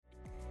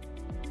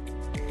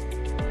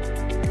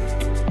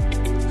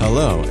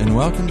Hello, and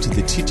welcome to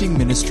the teaching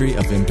ministry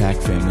of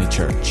Impact Family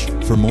Church.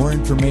 For more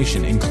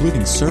information,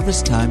 including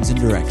service times and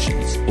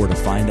directions, or to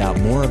find out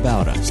more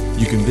about us,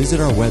 you can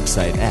visit our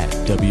website at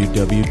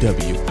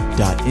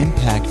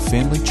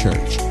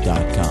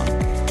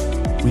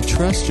www.impactfamilychurch.com. We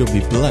trust you'll be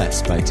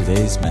blessed by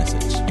today's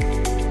message.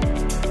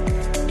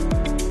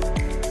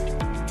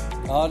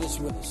 God is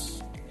with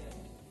us.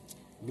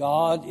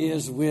 God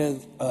is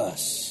with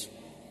us.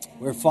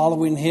 We're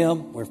following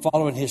Him. We're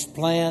following His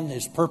plan,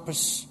 His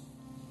purpose.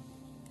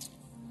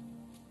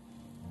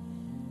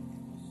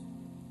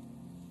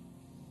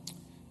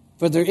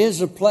 For there is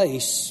a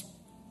place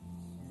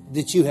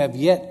that you have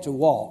yet to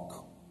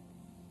walk.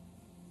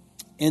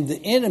 And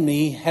the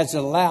enemy has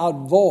a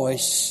loud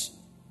voice,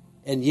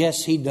 and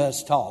yes, he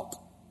does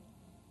talk.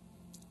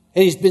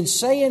 And he's been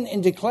saying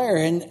and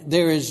declaring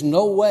there is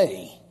no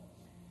way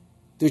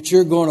that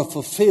you're going to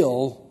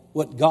fulfill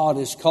what God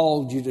has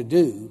called you to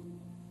do,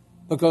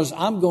 because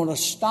I'm going to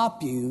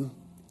stop you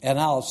and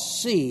I'll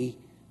see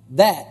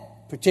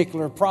that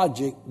particular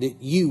project that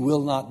you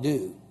will not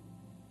do.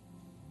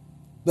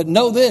 But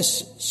know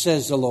this,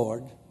 says the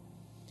Lord.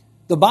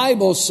 The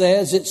Bible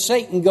says that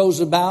Satan goes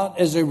about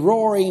as a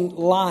roaring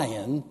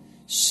lion,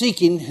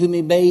 seeking whom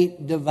he may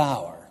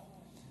devour.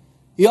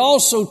 He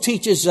also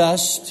teaches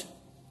us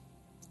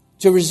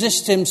to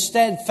resist him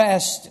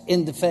steadfast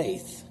in the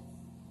faith.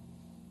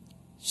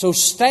 So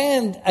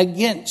stand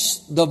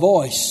against the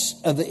voice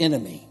of the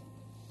enemy.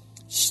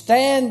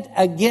 Stand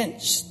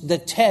against the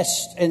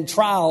tests and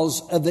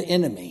trials of the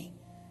enemy.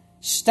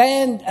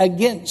 Stand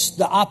against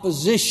the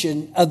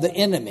opposition of the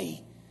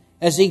enemy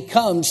as he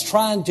comes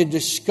trying to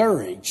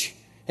discourage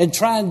and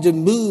trying to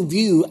move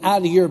you out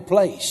of your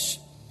place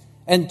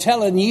and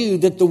telling you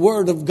that the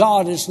word of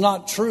God is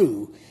not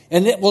true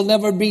and it will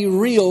never be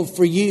real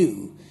for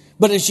you.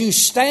 But as you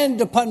stand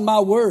upon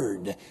my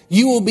word,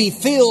 you will be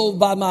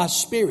filled by my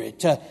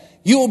spirit.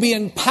 You will be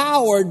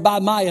empowered by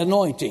my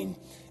anointing.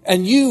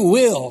 And you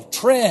will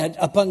tread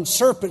upon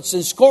serpents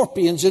and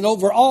scorpions and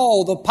over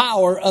all the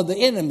power of the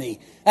enemy.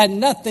 And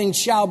nothing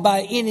shall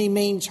by any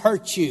means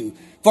hurt you.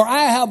 For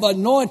I have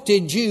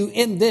anointed you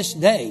in this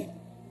day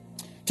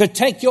to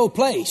take your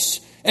place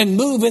and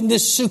move in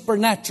this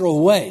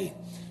supernatural way.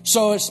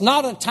 So it's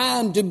not a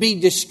time to be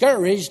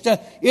discouraged.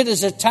 It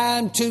is a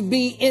time to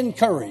be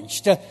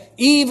encouraged.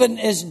 Even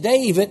as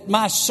David,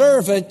 my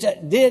servant,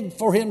 did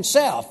for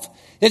himself.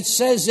 It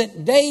says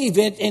that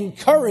David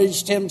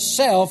encouraged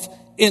himself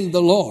in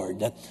the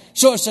Lord.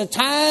 So it's a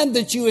time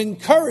that you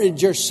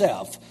encourage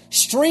yourself,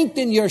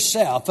 strengthen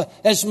yourself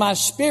as my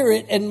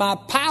spirit and my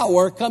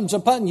power comes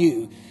upon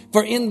you.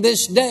 For in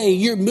this day,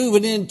 you're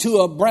moving into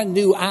a brand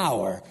new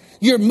hour.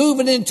 You're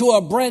moving into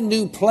a brand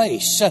new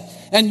place.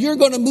 And you're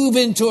going to move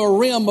into a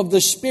realm of the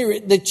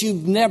Spirit that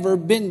you've never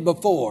been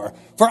before.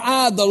 For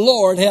I, the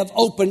Lord, have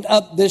opened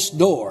up this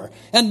door.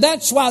 And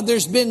that's why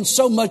there's been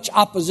so much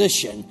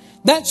opposition.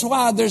 That's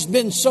why there's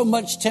been so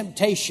much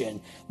temptation.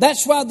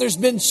 That's why there's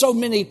been so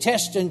many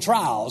tests and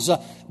trials.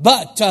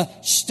 But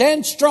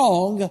stand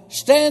strong,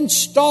 stand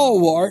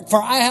stalwart,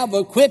 for I have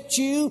equipped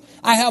you,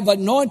 I have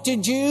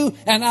anointed you,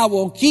 and I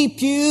will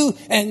keep you,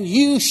 and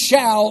you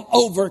shall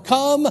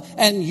overcome,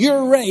 and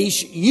your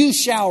race you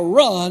shall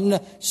run,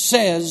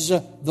 says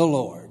the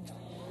Lord.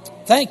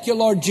 Thank you,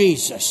 Lord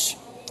Jesus.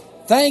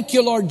 Thank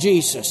you, Lord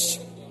Jesus.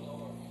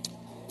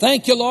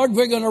 Thank you, Lord.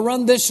 We're going to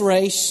run this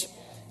race.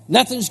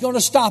 Nothing's going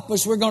to stop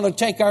us. We're going to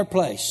take our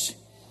place.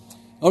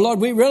 Oh, Lord,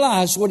 we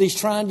realize what He's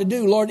trying to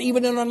do, Lord,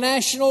 even on a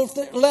national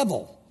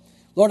level.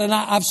 Lord, and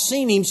I've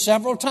seen Him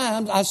several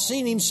times. I've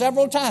seen Him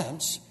several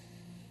times.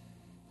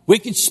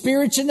 Wicked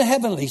spirits in the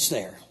heavenlies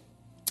there.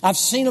 I've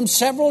seen them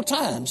several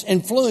times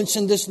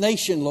influencing this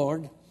nation,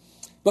 Lord.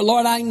 But,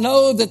 Lord, I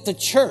know that the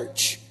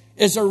church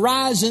is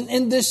arising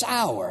in this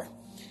hour,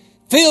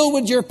 filled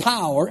with your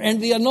power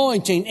and the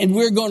anointing, and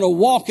we're going to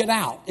walk it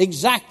out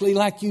exactly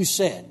like you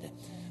said.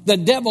 The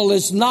devil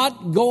is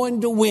not going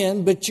to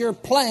win, but your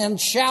plan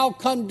shall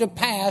come to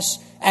pass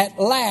at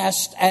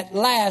last, at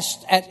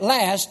last, at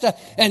last,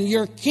 and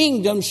your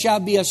kingdom shall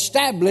be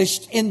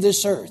established in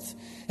this earth.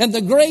 And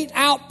the great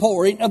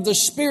outpouring of the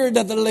Spirit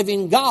of the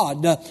living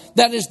God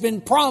that has been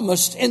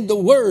promised in the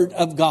Word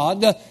of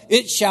God,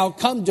 it shall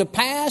come to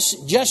pass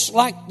just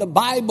like the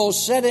Bible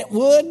said it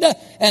would,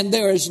 and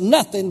there is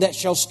nothing that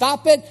shall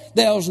stop it.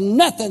 There's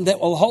nothing that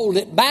will hold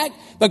it back,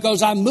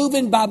 because I'm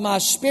moving by my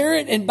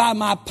Spirit and by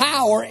my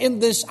power in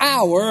this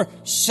hour,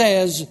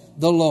 says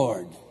the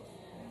Lord.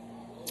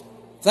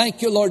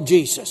 Thank you, Lord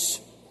Jesus.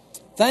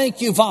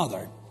 Thank you,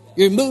 Father.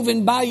 You're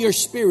moving by your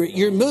Spirit.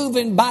 You're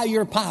moving by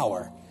your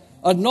power.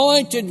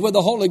 Anointed with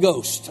the Holy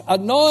Ghost.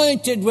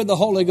 Anointed with the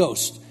Holy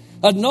Ghost.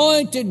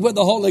 Anointed with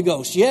the Holy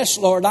Ghost. Yes,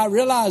 Lord, I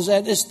realize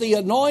that it's the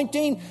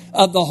anointing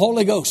of the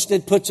Holy Ghost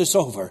that puts us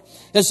over.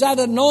 It's that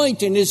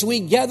anointing as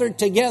we gather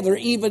together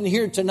even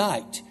here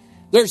tonight.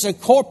 There's a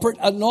corporate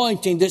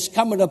anointing that's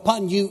coming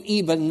upon you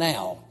even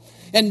now.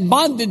 And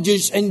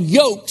bondages and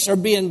yokes are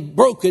being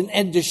broken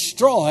and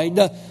destroyed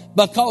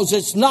because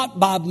it's not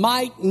by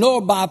might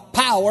nor by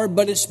power,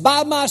 but it's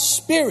by my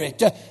Spirit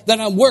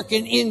that I'm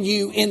working in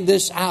you in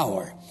this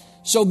hour.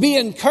 So be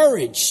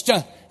encouraged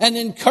and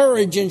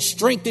encourage and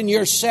strengthen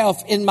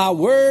yourself in my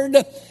word,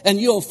 and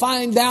you'll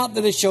find out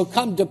that it shall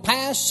come to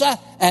pass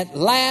at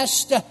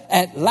last,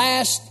 at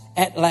last,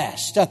 at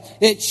last.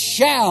 It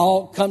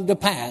shall come to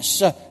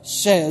pass,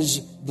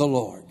 says the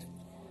Lord.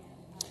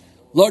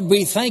 Lord,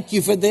 we thank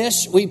you for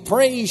this. We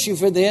praise you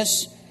for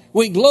this.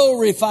 We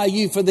glorify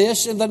you for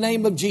this in the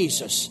name of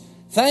Jesus.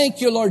 Thank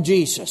you, Lord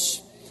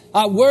Jesus.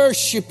 I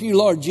worship you,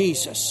 Lord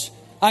Jesus.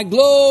 I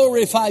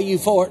glorify you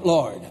for it,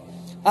 Lord.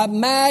 I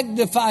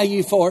magnify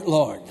you for it,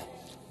 Lord.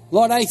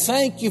 Lord, I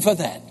thank you for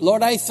that.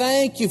 Lord, I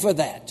thank you for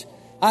that.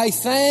 I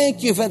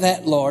thank you for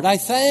that, Lord. I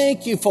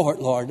thank you for it,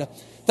 Lord.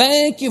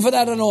 Thank you for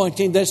that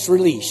anointing that's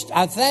released.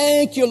 I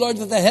thank you, Lord,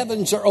 that the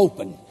heavens are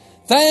open.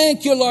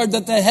 Thank you, Lord,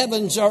 that the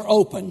heavens are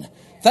open.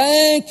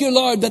 Thank you,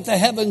 Lord, that the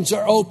heavens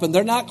are open.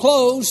 They're not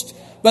closed,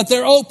 but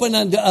they're open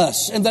unto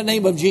us in the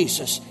name of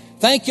Jesus.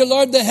 Thank you,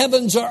 Lord, the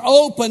heavens are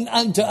open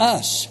unto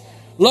us.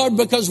 Lord,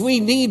 because we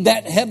need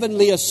that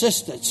heavenly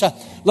assistance.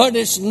 Lord,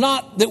 it's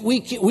not that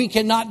we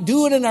cannot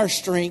do it in our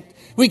strength.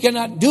 We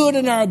cannot do it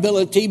in our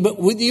ability, but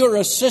with your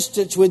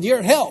assistance, with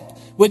your help,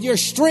 with your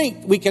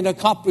strength, we can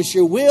accomplish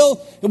your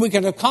will and we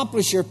can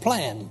accomplish your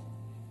plan.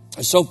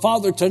 So,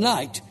 Father,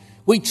 tonight,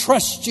 we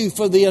trust you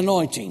for the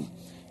anointing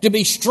to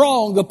be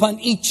strong upon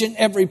each and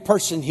every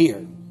person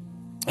here.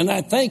 And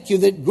I thank you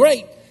that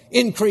great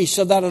increase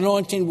of that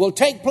anointing will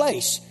take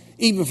place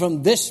even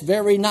from this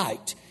very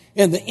night.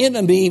 And the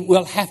enemy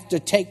will have to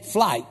take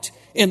flight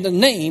in the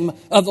name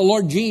of the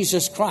Lord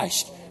Jesus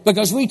Christ.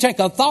 Because we take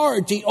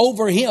authority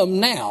over him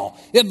now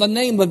in the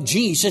name of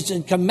Jesus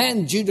and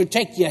command you to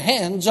take your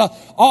hands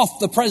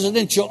off the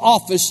presidential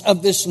office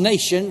of this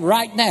nation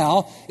right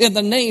now in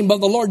the name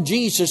of the Lord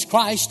Jesus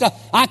Christ.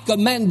 I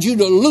command you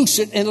to loose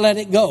it and let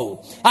it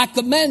go. I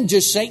command you,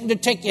 Satan, to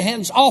take your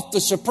hands off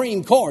the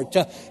Supreme Court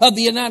of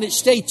the United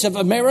States of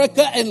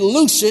America and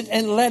loose it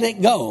and let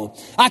it go.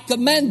 I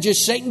command you,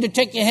 Satan, to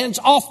take your hands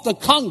off the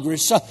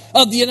Congress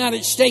of the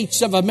United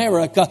States of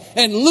America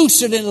and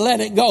loose it and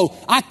let it go.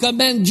 I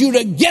command you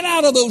to get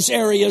out of those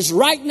areas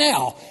right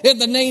now in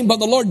the name of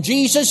the Lord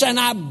Jesus, and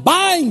I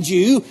bind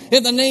you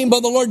in the name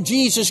of the Lord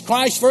Jesus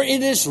Christ, for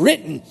it is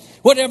written,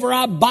 whatever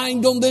I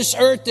bind on this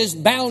earth is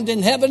bound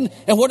in heaven,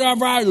 and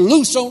whatever I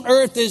loose on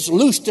earth is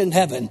loosed in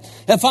heaven.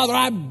 And Father,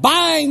 I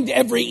bind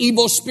every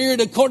evil spirit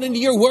according to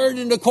your word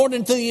and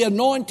according to the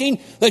anointing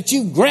that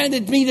you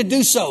granted me to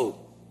do so.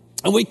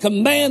 And we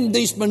command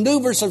these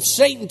maneuvers of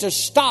Satan to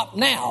stop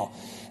now.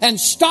 And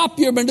stop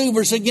your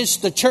maneuvers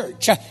against the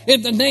church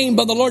in the name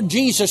of the Lord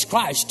Jesus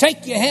Christ.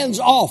 Take your hands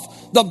off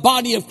the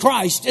body of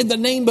Christ in the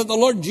name of the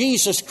Lord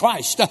Jesus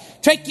Christ.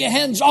 Take your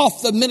hands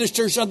off the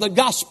ministers of the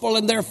gospel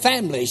and their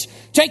families.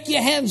 Take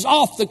your hands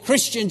off the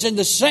Christians and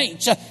the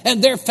saints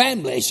and their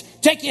families.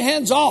 Take your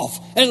hands off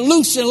and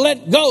loose and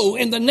let go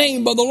in the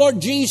name of the Lord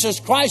Jesus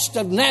Christ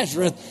of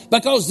Nazareth,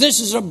 because this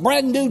is a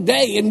brand new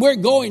day and we're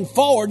going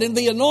forward in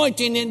the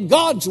anointing in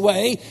God's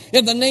way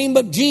in the name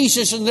of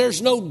Jesus, and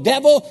there's no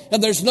devil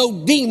and there's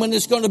no demon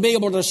that's going to be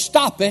able to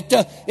stop it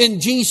in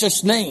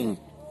Jesus' name.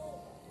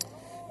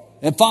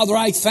 And Father,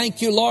 I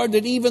thank you, Lord,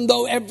 that even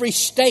though every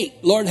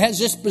state, Lord, has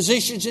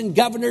dispositions and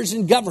governors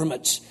and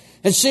governments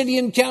and city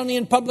and county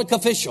and public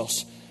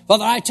officials,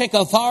 Father, I take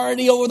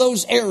authority over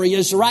those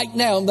areas right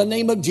now in the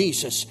name of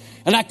Jesus.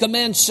 And I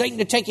command Satan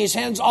to take his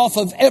hands off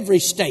of every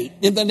state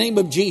in the name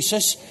of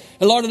Jesus.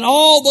 And Lord, and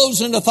all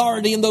those in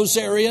authority in those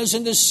areas,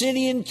 and the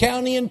city and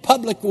county and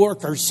public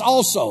workers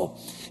also,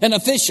 and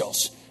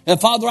officials.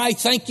 And Father, I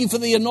thank you for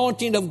the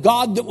anointing of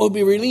God that will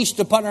be released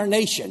upon our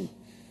nation.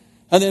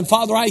 And then,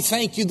 Father, I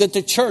thank you that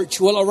the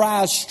church will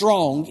arise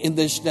strong in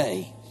this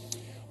day.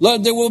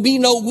 Lord, there will be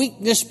no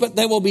weakness, but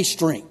there will be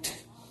strength.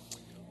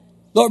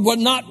 Lord, we're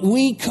not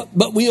weak,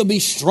 but we'll be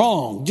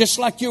strong. Just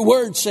like your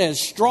word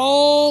says,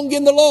 strong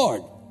in the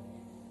Lord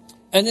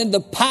and in the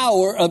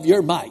power of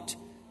your might.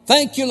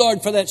 Thank you,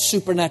 Lord, for that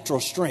supernatural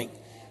strength.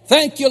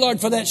 Thank you,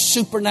 Lord, for that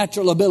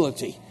supernatural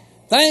ability.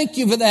 Thank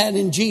you for that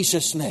in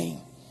Jesus' name.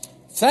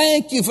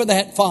 Thank you for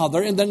that,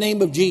 Father, in the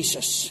name of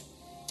Jesus.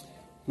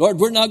 Lord,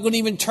 we're not going to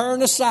even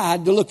turn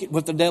aside to look at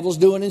what the devil's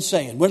doing and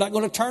saying. We're not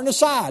going to turn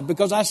aside,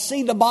 because I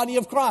see the body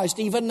of Christ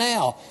even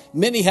now.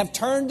 Many have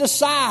turned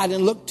aside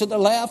and looked to the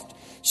left.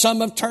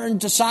 Some have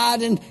turned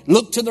aside and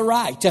looked to the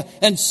right.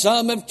 And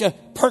some have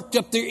perked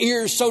up their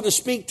ears, so to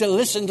speak, to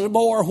listen to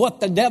more what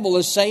the devil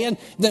is saying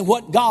than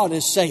what God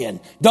is saying.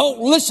 Don't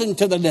listen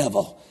to the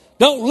devil.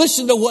 Don't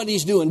listen to what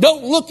he's doing.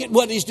 Don't look at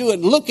what he's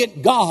doing. Look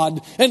at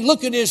God and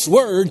look at his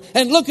word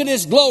and look at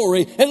his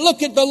glory and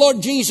look at the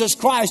Lord Jesus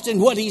Christ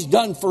and what he's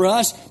done for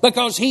us,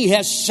 because he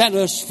has set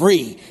us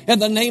free in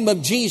the name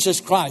of Jesus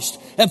Christ.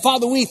 And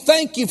Father, we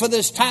thank you for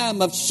this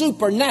time of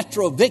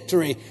supernatural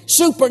victory,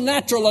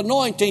 supernatural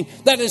anointing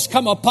that has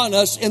come upon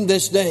us in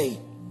this day.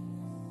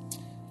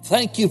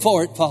 Thank you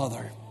for it,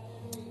 Father.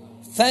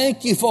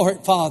 Thank you for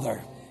it,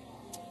 Father.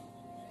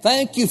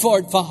 Thank you for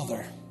it,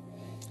 Father.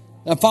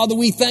 Now, Father,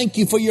 we thank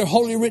you for your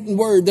holy written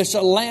word that's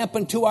a lamp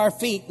unto our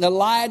feet and a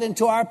light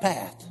unto our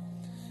path.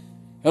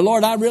 And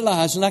Lord, I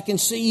realize and I can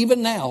see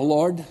even now,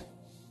 Lord,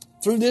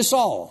 through this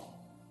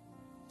all,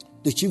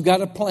 that you've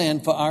got a plan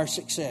for our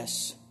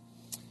success.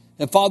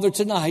 And Father,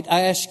 tonight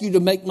I ask you to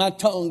make my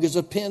tongue as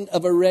a pen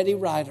of a ready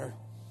writer,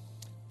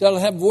 that'll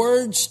have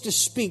words to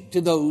speak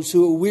to those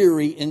who are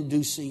weary in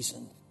due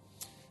season.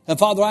 And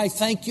Father, I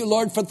thank you,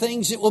 Lord, for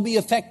things that will be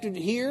affected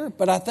here,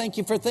 but I thank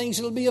you for things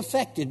that will be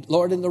affected,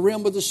 Lord, in the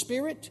realm of the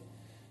Spirit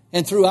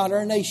and throughout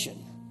our nation.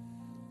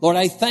 Lord,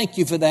 I thank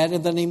you for that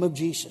in the name of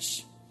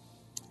Jesus.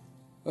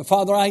 But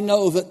Father, I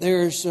know that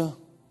there's a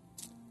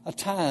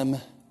time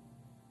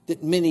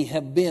that many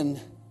have been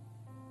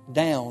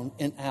down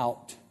and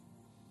out.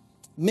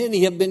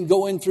 Many have been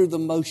going through the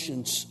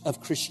motions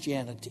of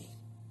Christianity.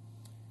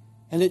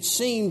 And it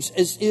seems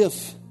as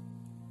if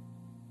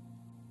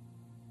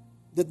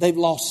that they've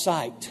lost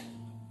sight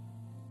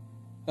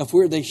of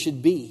where they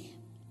should be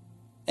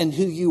and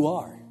who you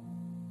are.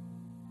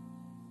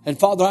 And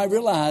Father, I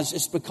realize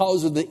it's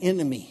because of the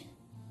enemy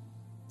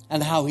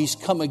and how he's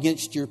come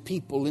against your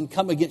people and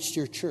come against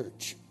your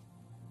church.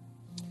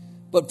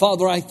 But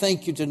Father, I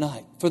thank you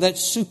tonight for that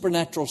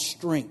supernatural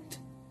strength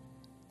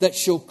that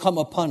shall come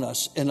upon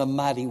us in a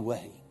mighty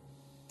way.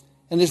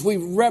 And as we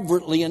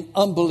reverently and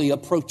humbly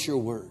approach your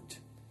word,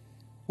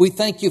 we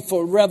thank you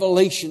for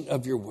revelation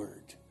of your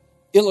word,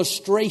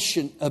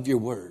 illustration of your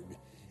word,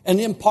 and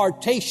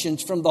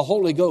impartations from the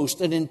Holy Ghost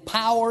that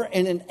empower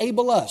and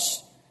enable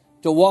us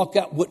to walk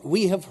out what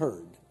we have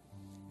heard.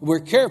 We're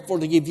careful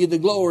to give you the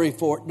glory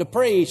for it, the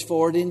praise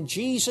for it. In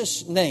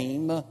Jesus'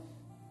 name,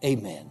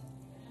 amen.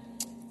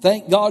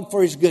 Thank God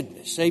for his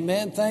goodness.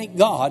 Amen. Thank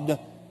God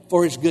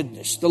for his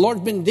goodness. The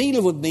Lord's been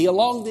dealing with me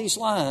along these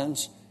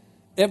lines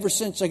ever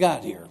since I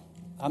got here.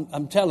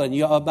 I'm telling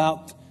you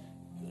about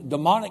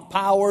demonic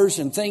powers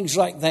and things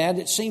like that.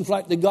 It seems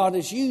like that God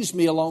has used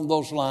me along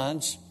those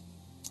lines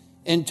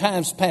in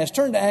times past.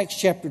 Turn to Acts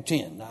chapter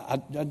 10.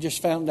 I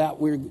just found out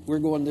we're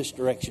going this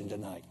direction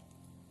tonight.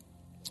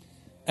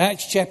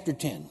 Acts chapter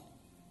 10.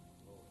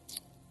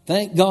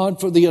 Thank God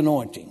for the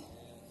anointing.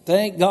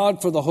 Thank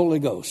God for the Holy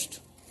Ghost.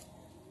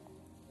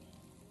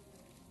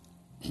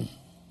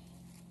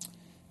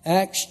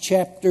 Acts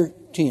chapter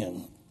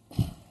 10.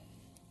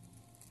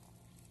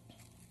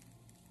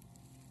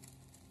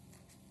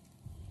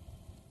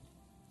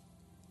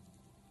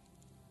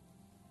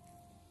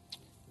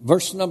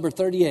 Verse number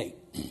 38.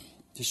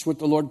 This is what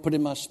the Lord put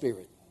in my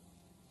spirit.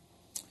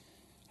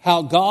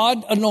 How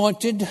God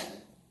anointed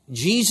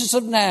Jesus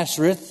of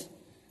Nazareth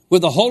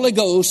with the Holy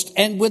Ghost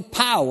and with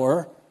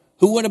power,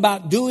 who went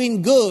about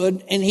doing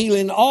good and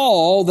healing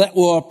all that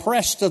were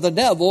oppressed of the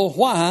devil.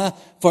 Why?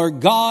 For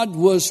God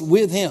was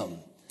with him.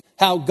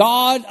 How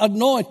God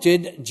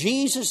anointed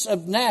Jesus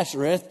of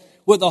Nazareth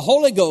with the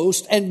Holy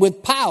Ghost and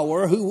with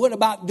power, who went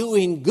about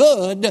doing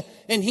good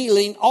and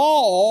healing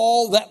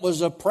all that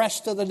was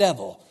oppressed of the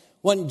devil.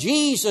 When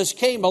Jesus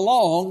came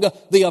along,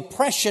 the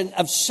oppression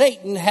of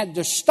Satan had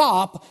to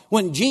stop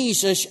when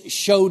Jesus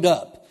showed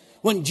up.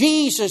 When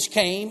Jesus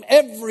came,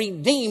 every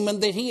demon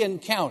that he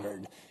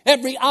encountered,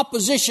 every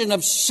opposition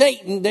of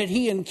Satan that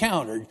he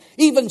encountered,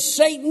 even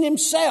Satan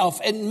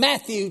himself in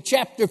Matthew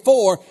chapter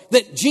 4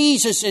 that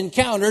Jesus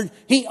encountered,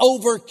 he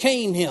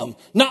overcame him.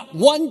 Not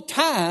one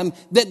time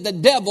did the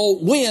devil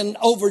win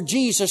over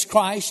Jesus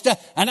Christ.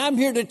 And I'm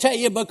here to tell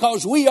you,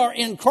 because we are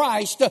in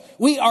Christ,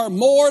 we are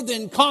more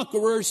than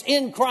conquerors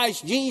in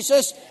Christ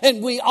Jesus,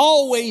 and we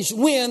always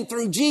win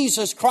through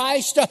Jesus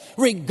Christ,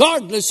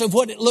 regardless of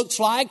what it looks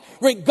like,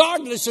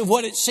 regardless of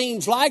what it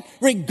seems like,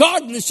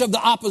 regardless of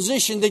the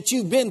opposition that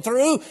you've been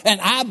through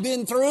and I've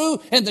been through,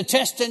 and the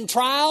tests and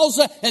trials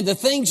and the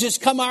things that's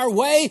come our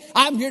way.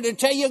 I'm here to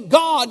tell you,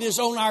 God is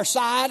on our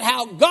side.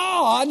 How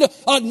God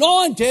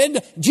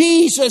anointed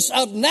Jesus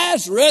of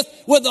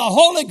Nazareth with the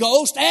Holy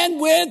Ghost and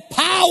with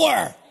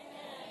power,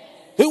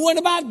 who went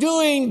about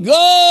doing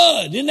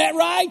good, isn't that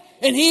right?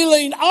 And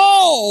healing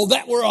all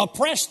that were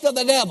oppressed of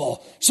the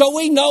devil. So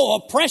we know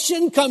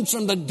oppression comes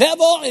from the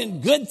devil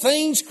and good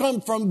things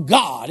come from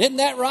God. Isn't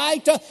that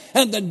right?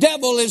 And the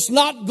devil is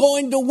not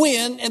going to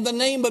win in the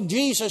name of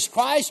Jesus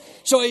Christ.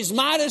 So he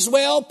might as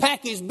well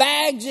pack his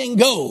bags and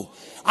go.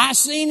 I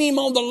seen him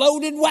on the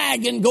loaded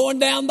wagon going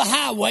down the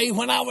highway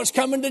when I was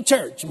coming to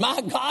church.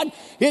 My God,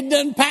 he'd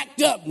done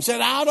packed up and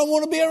said, I don't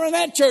want to be around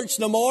that church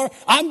no more.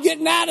 I'm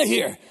getting out of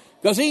here.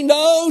 Because he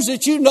knows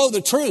that you know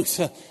the truth.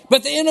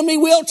 But the enemy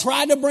will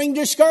try to bring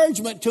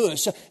discouragement to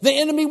us. The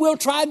enemy will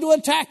try to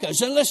attack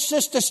us. And let's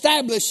just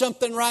establish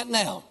something right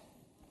now.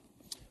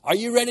 Are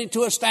you ready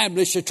to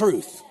establish the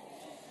truth?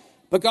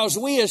 Because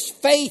we as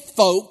faith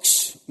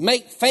folks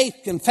make faith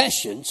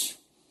confessions,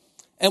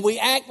 and we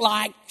act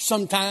like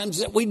sometimes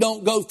that we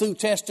don't go through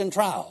tests and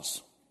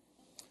trials.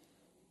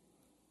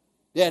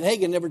 Dad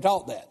Hagin never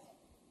taught that.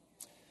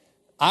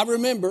 I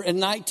remember in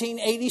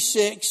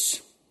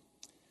 1986...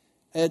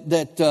 I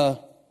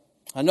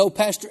know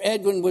Pastor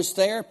Edwin was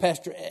there.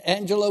 Pastor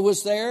Angela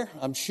was there,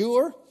 I'm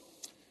sure,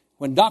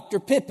 when Dr.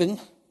 Pippin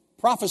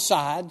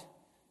prophesied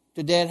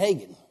to Dad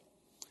Hagin.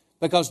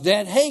 Because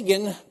Dad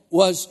Hagin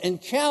was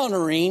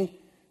encountering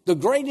the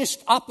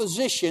greatest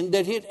opposition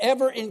that he'd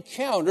ever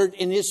encountered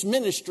in his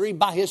ministry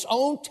by his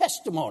own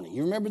testimony.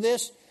 You remember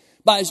this?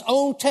 By his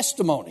own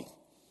testimony.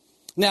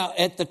 Now,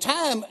 at the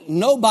time,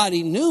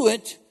 nobody knew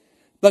it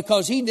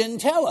because he didn't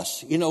tell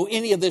us,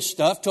 any of this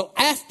stuff till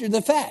after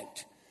the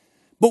fact.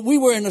 But we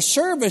were in a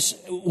service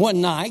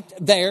one night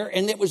there,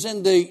 and it was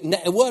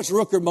it was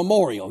Rooker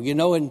Memorial,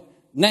 and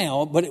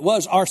now, but it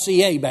was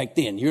RCA back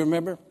then. You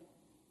remember?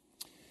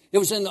 It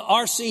was in the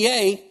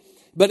RCA,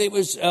 but it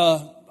was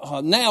now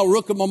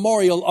Rooker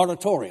Memorial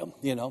Auditorium.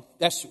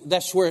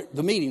 That's where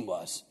the meeting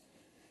was,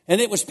 and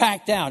it was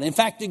packed out. In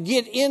fact, to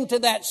get into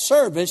that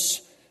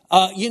service,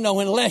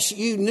 unless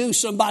you knew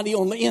somebody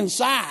on the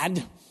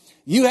inside,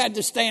 you had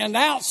to stand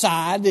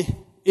outside.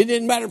 It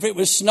didn't matter if it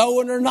was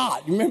snowing or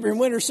not. You remember in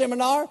winter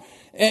seminar?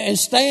 And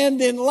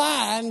stand in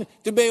line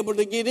to be able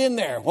to get in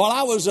there. While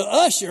I was an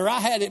usher, I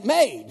had it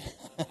made.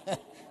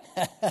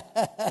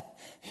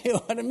 You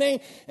know what I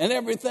mean? And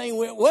everything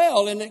went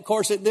well. And, of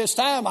course, at this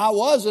time, I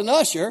was an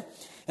usher.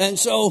 And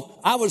so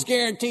I was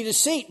guaranteed a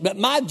seat. But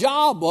my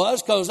job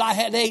was, because I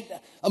had ate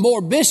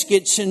more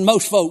biscuits than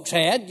most folks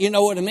had, you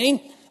know what I mean?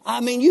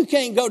 You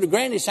can't go to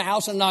Granny's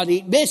house and not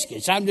eat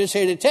biscuits. I'm just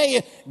here to tell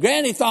you,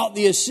 Granny thought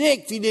you were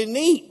sick if you didn't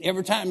eat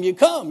every time you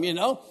come,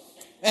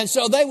 And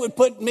so they would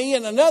put me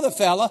and another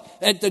fella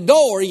at the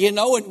door, and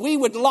we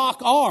would lock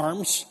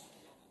arms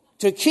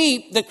to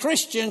keep the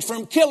Christians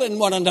from killing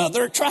one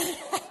another, trying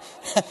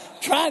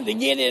to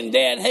get in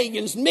Dad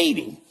Hagin's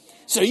meeting.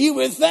 So you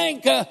would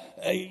think,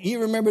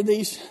 you remember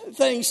these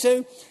things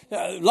too?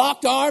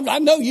 Locked arms. I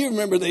know you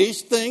remember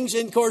these things.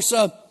 And of course,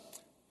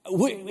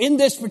 in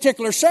this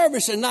particular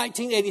service in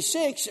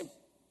 1986,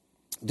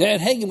 Dad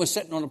Hagin was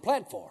sitting on a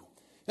platform,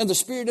 and the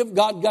Spirit of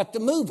God got to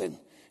moving.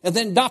 And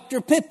then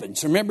Dr.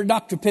 Pippins, remember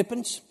Dr.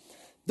 Pippins?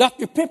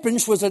 Dr.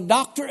 Pippins was a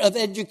doctor of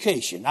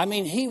education.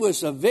 He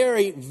was a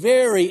very,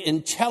 very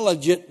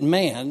intelligent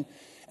man,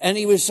 and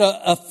he was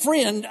a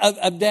friend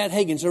of Dad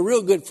Hagin's, a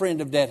real good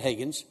friend of Dad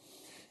Hagin's.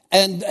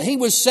 And he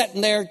was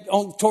sitting there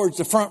towards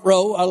the front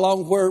row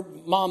along where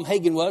Mom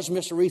Hagin was,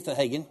 Miss Aretha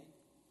Hagin.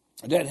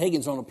 Dad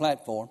Hagin's on the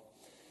platform.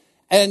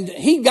 And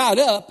he got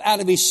up out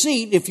of his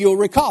seat, if you'll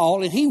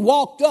recall, and he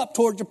walked up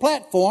towards the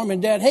platform,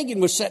 and Dad Hagin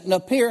was sitting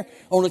up here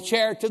on a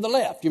chair to the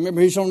left. You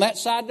remember, he's on that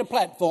side of the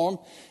platform,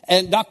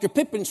 and Dr.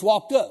 Pippins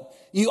walked up.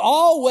 You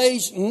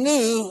always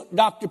knew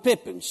Dr.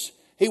 Pippins.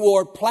 He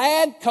wore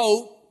plaid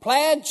coat,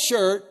 plaid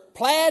shirt,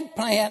 plaid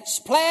pants,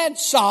 plaid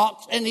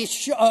socks, and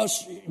his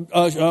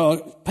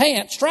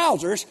pants,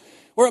 trousers,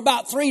 were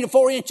about 3 to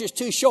 4 inches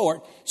too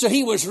short, so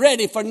he was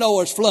ready for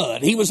Noah's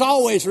flood. He was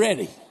always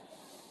ready.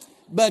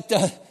 But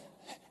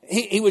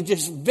he was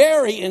just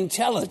very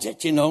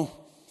intelligent, some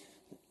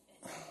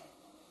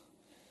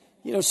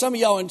of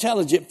y'all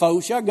intelligent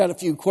folks, y'all got a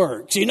few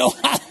quirks,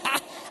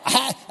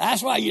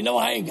 That's why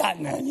I ain't got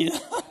none,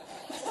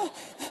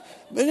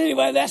 But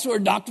anyway, that's where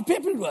Dr.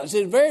 Pippin was.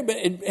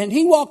 And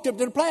he walked up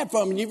to the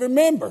platform, and you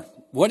remember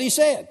what he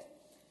said.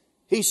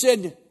 He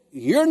said,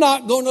 "You're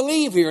not going to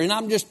leave here," and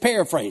I'm just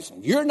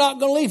paraphrasing. "You're not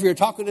going to leave here,"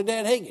 talking to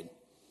Dad Hagin.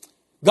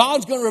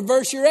 "God's going to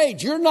reverse your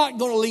age. You're not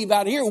going to leave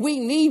out here. We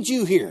need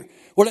you here."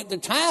 Well, at the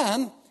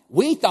time,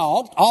 we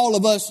thought, all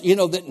of us,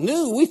 that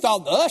knew, we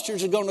thought the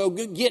ushers are going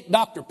to get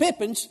Dr.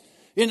 Pippins,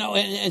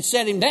 and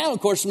set him down.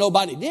 Of course,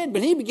 nobody did,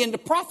 but he began to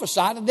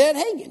prophesy to Dad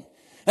Hagin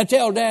and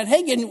tell Dad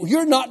Hagin,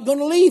 "You're not going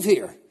to leave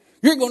here.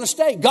 You're going to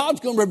stay. God's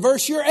going to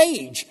reverse your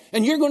age,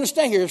 and you're going to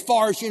stay here as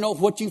far as,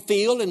 what you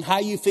feel and how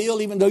you feel,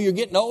 even though you're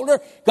getting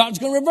older. God's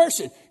going to reverse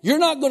it. You're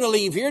not going to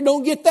leave here.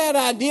 Don't get that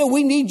idea.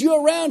 We need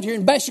you around here."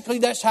 And basically,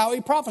 that's how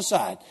he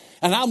prophesied.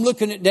 And I'm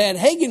looking at Dad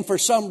Hagin for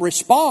some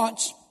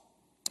response.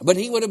 But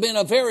he would have been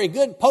a very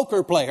good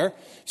poker player,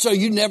 so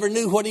you never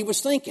knew what he was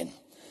thinking.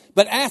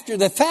 But after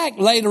the fact,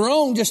 later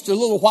on, just a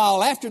little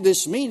while after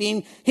this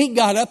meeting, he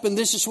got up and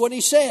this is what he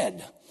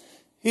said.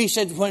 He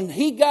said, when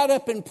he got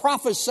up and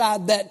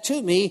prophesied that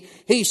to me,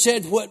 he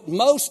said what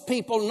most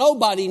people,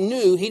 nobody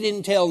knew. He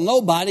didn't tell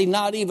nobody,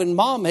 not even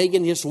Mom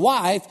Hagin, his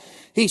wife.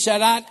 He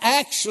said, "I'd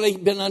actually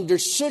been under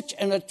such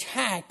an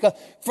attack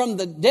from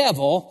the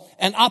devil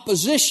and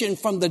opposition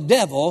from the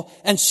devil,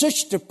 and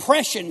such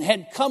depression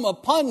had come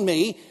upon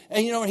me."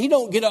 And, he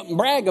don't get up and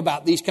brag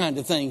about these kind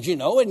of things,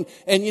 And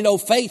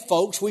faith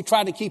folks, we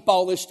try to keep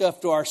all this stuff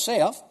to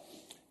ourselves.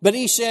 But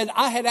he said,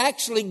 "I had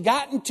actually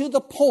gotten to the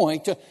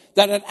point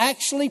that I'd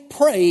actually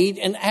prayed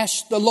and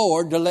asked the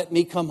Lord to let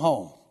me come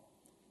home."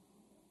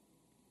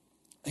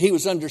 He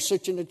was under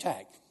such an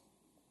attack.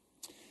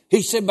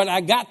 He said, "But I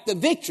got the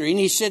victory." And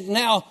he said,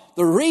 "Now,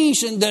 the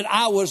reason that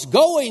I was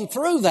going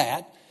through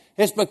that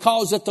is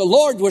because that the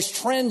Lord was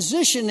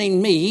transitioning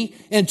me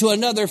into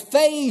another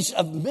phase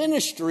of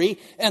ministry,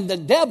 and the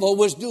devil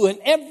was doing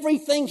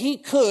everything he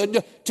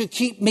could to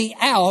keep me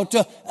out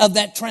of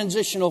that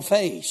transitional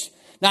phase."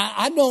 Now,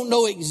 I don't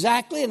know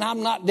exactly, and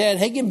I'm not Dad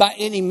Hagin by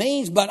any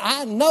means, but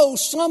I know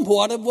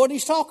somewhat of what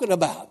he's talking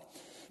about,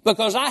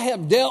 because I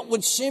have dealt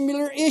with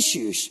similar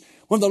issues.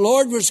 When the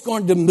Lord was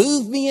going to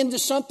move me into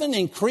something,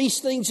 increase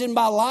things in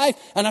my life,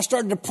 and I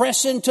started to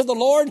press into the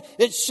Lord,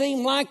 it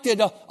seemed like that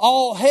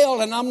all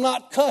hell, and I'm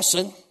not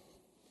cursing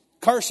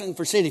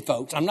for city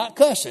folks, I'm not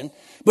cussing,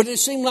 But it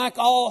seemed like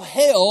all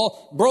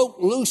hell broke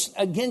loose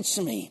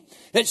against me.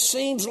 It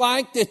seems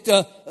like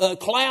that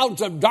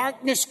clouds of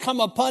darkness come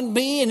upon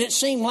me, and it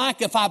seemed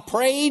like if I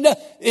prayed,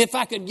 if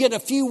I could get a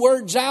few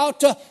words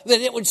out, that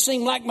it would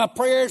seem like my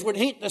prayers would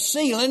hit the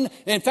ceiling.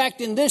 In fact,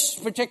 in this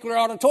particular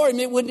auditorium,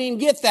 it wouldn't even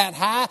get that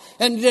high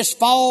and just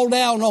fall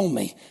down on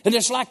me. And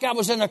it's like I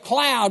was in a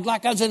cloud,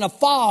 like I was in a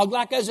fog,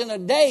 like I was in a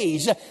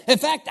daze. In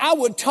fact, I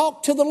would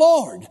talk to the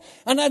Lord,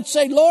 and I'd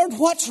say, Lord,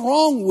 what's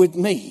wrong with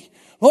me?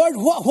 Lord,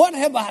 what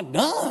have I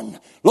done?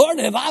 Lord,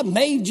 have I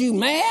made you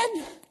mad?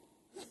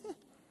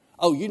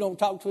 Oh, you don't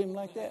talk to him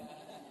like that?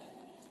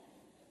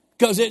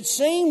 Because it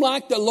seemed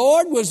like the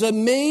Lord was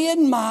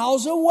 1,000,000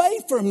 miles away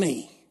from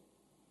me.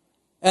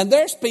 And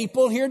there's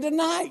people here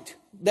tonight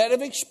that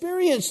have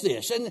experienced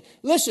this. And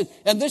listen,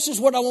 and this is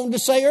what I wanted to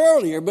say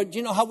earlier, but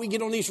you know how we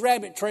get on these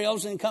rabbit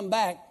trails and come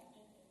back?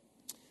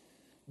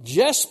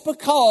 Just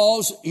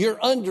because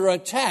you're under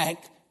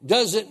attack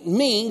doesn't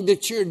mean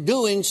that you're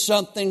doing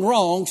something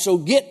wrong, so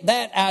get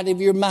that out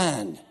of your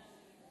mind.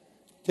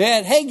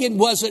 Dad Hagin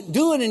wasn't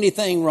doing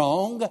anything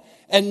wrong,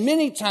 and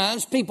many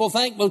times people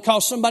think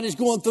because somebody's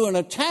going through an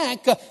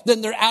attack,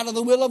 then they're out of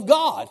the will of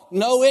God.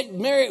 No, it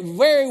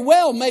very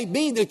well may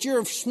be that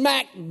you're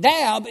smack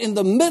dab in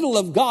the middle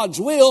of God's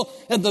will,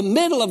 in the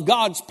middle of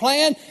God's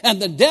plan, and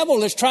the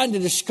devil is trying to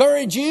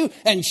discourage you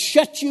and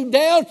shut you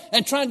down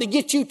and trying to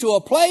get you to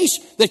a place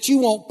that you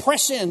won't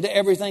press into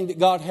everything that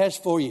God has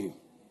for you.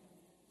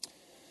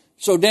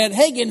 So Dad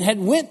Hagin had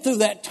went through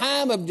that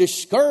time of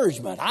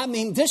discouragement. I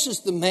mean, this is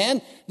the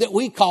man that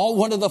we call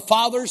one of the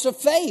fathers of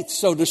faith,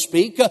 so to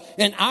speak,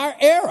 in our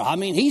era. I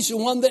mean, he's the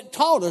one that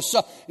taught us,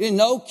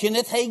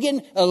 Kenneth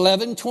Hagin,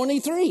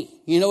 11:23.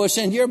 It's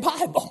in your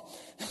Bible.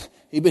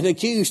 He'd been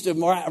accused of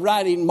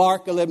writing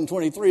Mark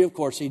 11:23. Of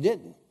course, he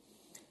didn't.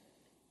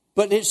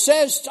 But it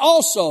says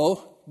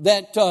also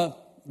that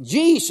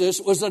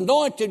Jesus was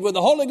anointed with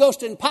the Holy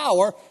Ghost and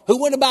power,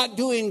 who went about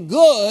doing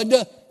good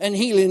and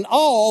healing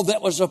all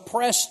that was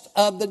oppressed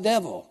of the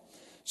devil.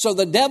 So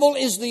the devil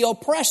is the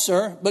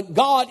oppressor, but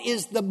God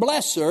is the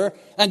blesser.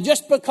 And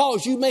just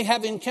because you may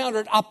have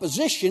encountered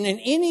opposition in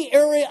any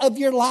area of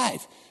your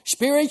life,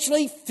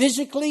 spiritually,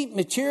 physically,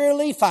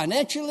 materially,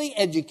 financially,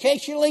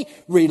 educationally,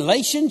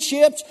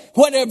 relationships,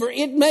 whatever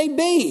it may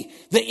be,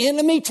 the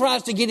enemy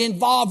tries to get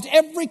involved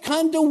every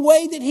kind of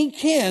way that he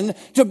can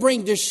to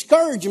bring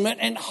discouragement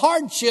and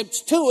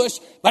hardships to us.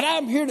 But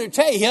I'm here to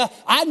tell you,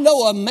 I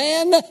know a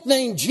man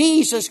named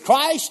Jesus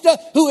Christ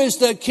who is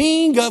the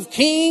King of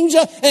Kings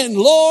and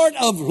Lord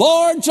of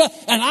Lords,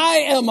 and I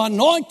am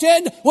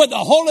anointed with the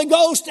Holy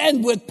Ghost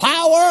and with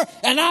power,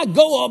 and I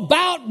go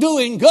about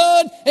doing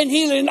good and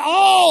healing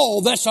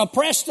all that's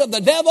oppressed of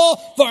the devil,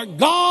 for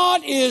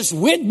God is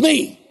with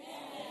me.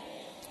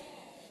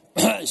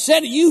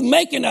 Said, are you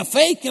making a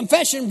fake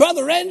confession,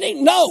 Brother Randy?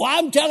 No,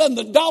 I'm telling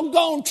the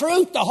doggone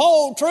truth, the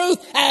whole truth,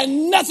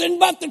 and nothing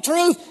but the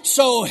truth.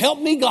 So help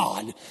me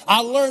God. I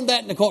learned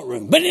that in the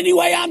courtroom. But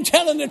anyway, I'm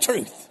telling the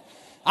truth.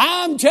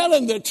 I'm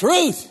telling the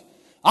truth.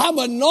 I'm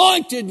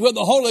anointed with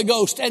the Holy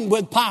Ghost and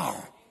with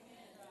power.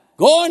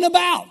 Going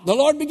about. The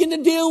Lord began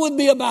to deal with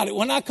me about it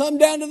when I come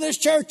down to this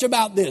church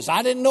about this.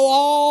 I didn't know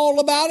all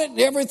about it and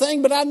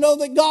everything, but I know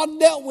that God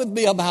dealt with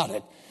me about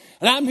it.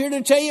 And I'm here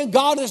to tell you,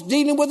 God is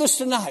dealing with us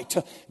tonight.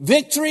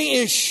 Victory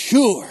is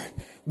sure.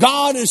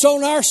 God is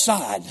on our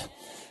side.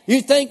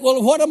 You think,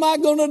 well, what am I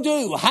going to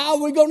do? How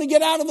are we going to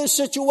get out of this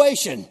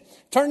situation?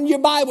 Turn your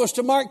Bibles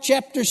to Mark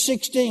chapter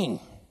 16.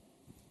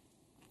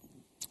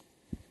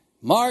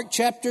 Mark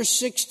chapter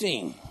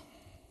 16.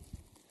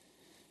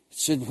 It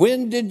said,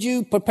 when did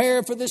you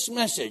prepare for this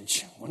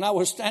message? When I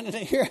was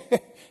standing here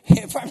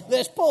in front of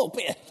this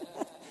pulpit.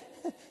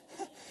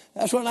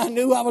 That's when I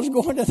knew I was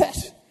going to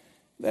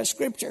that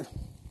scripture.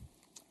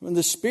 When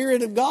the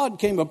Spirit of God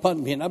came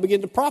upon me and I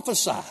began to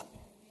prophesy.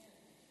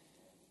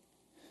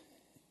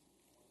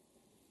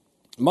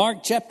 Mark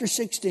chapter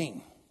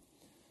 16.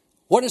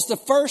 What is the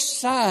first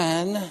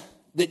sign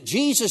that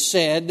Jesus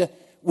said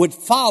would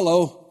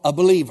follow a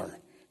believer?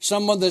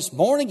 Someone that's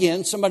born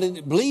again, somebody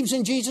that believes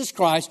in Jesus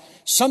Christ,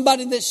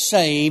 somebody that's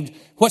saved.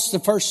 What's the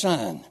first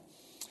sign?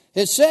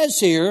 It says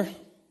here,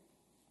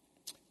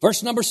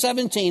 verse number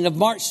 17 of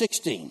Mark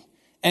 16.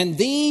 And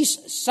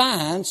these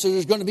signs, so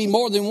there's going to be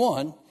more than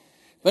one,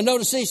 but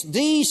notice this,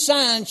 these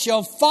signs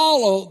shall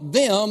follow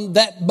them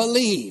that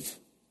believe.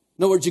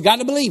 In other words, you got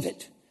to believe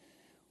it.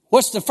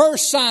 What's the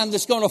first sign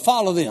that's going to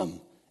follow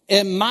them?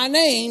 In my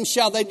name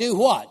shall they do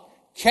what?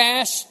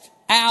 Cast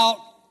out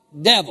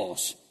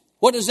devils.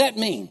 What does that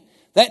mean?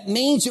 That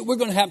means that we're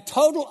going to have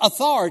total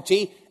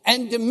authority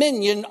and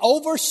dominion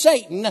over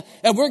Satan,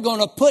 and we're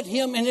going to put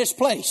him in his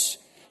place.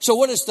 So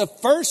what is the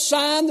first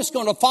sign that's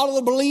going to follow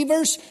the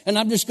believers? And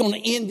I'm just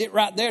going to end it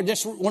right there.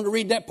 Just want to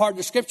read that part of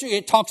the scripture.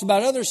 It talks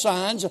about other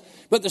signs.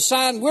 But the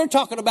sign we're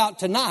talking about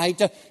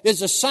tonight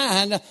is a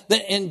sign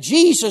that in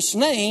Jesus'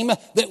 name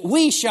that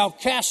we shall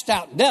cast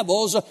out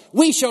devils.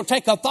 We shall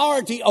take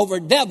authority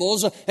over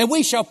devils. And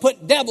we shall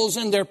put devils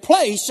in their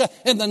place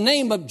in the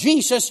name of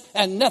Jesus.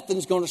 And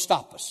nothing's going to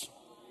stop us.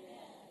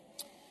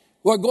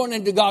 We're going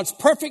into God's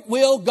perfect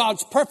will,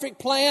 God's perfect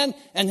plan,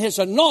 and His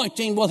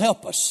anointing will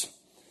help us.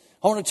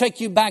 I want to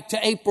take you back to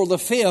April the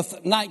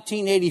 5th,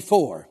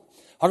 1984.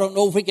 I don't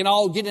know if we can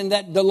all get in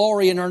that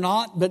DeLorean or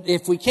not, but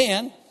if we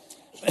can,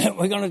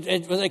 we're going to,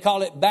 they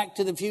call it Back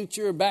to the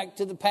Future, Back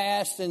to the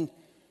Past, and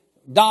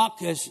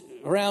Doc is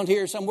around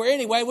here somewhere.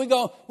 Anyway, we're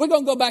going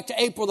to go back to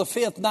April the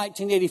 5th,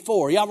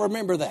 1984. Y'all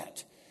remember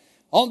that?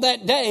 On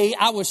that day,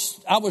 I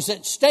was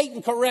at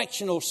Staten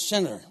Correctional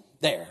Center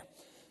there.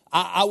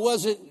 I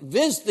wasn't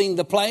visiting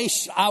the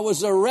place. I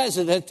was a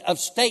resident of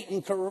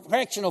Staten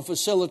Correctional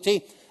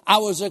Facility. I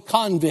was a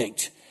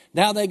convict.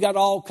 Now they got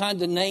all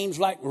kinds of names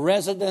like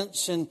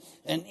residents and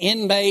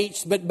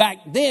inmates. But back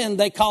then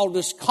they called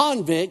us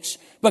convicts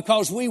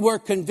because we were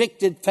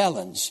convicted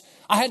felons.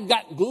 I had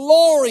got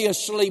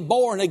gloriously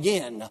born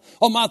again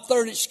on my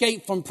third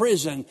escape from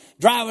prison,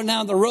 driving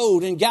down the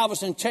road in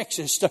Galveston,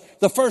 Texas,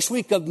 the first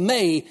week of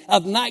May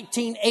of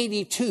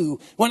 1982,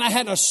 when I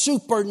had a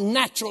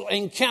supernatural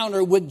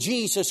encounter with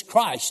Jesus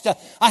Christ.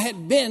 I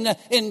had been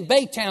in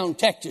Baytown,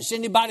 Texas.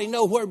 Anybody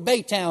know where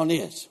Baytown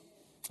is?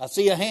 I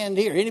see a hand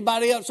here.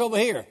 Anybody else over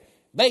here?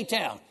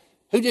 Baytown.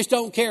 Who just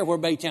don't care where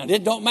Baytown is?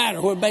 It don't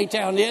matter where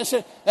Baytown is.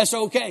 That's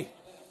okay.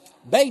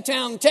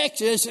 Baytown,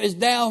 Texas is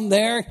down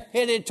there,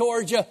 headed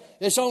towards you.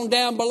 It's on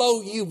down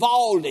below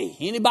Uvalde.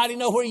 Anybody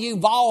know where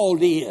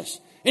Uvalde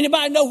is?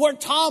 Anybody know where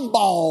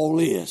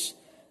Tomball is?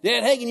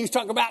 Dad Hagin used to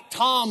talk about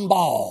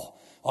Tomball.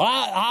 Well,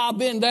 I've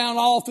been down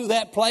all through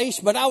that place,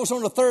 but I was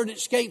on the third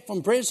escape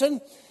from prison.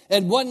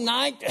 And one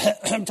night,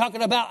 I'm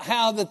talking about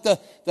how that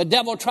the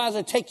devil tries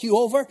to take you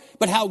over,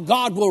 but how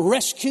God will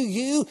rescue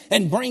you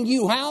and bring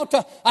you out.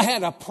 I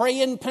had a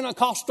praying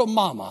Pentecostal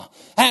mama.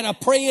 I had a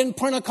praying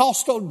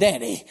Pentecostal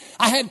daddy.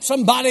 I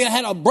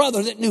had a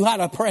brother that knew how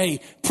to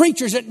pray,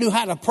 preachers that knew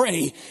how to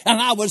pray.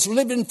 And I was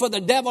living for the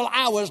devil.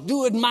 I was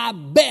doing my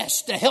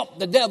best to help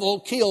the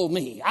devil kill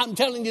me. I'm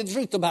telling you the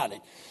truth about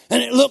it.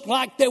 And it looked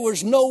like there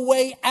was no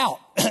way out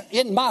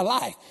in my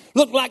life.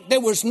 Looked like there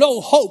was no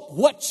hope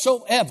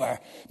whatsoever.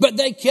 But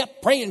they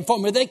kept praying for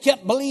me. They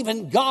kept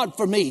believing God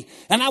for me.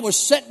 And I was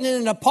sitting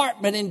in an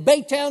apartment in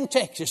Baytown,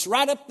 Texas,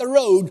 right up the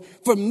road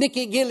from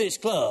Mickey Gilley's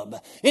club.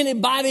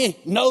 Anybody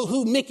know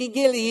who Mickey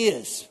Gilley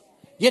is?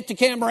 Get the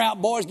camera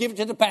out, boys. Give it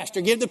to the pastor.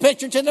 Give the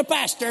picture to the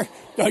pastor.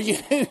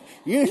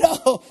 You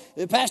know,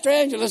 Pastor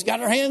Angela's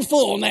got her hands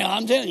full now.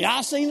 I'm telling you,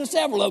 I've seen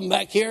several of them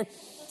back here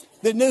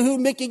that knew who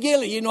Mickey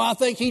Gilley. You know, I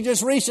think he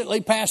just recently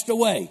passed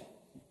away.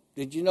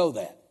 Did you know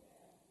that?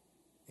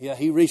 Yeah,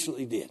 he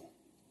recently did.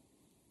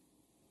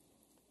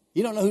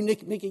 You don't know who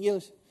Mickey Gilley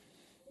is?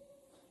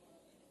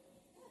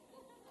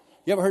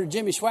 You ever heard of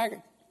Jimmy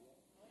Swaggart?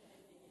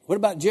 What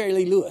about Jerry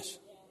Lee Lewis?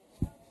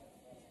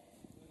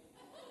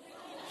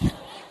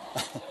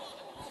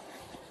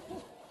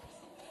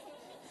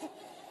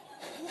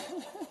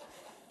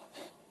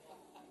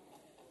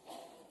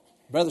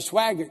 Brother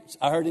Swaggart,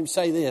 I heard him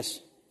say this,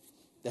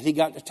 that he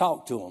got to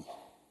talk to them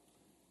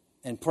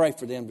and pray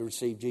for them to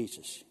receive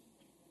Jesus.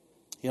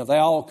 You know, they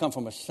all come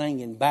from a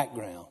singing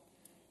background,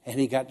 and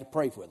he got to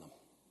pray for them.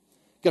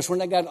 Because when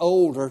they got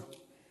older,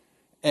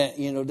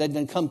 you know, they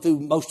didn't come through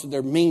most of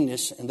their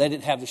meanness, and they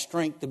didn't have the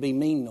strength to be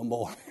mean no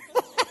more.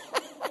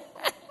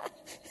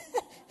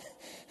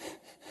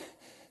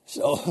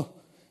 So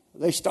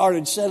they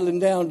started settling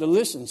down to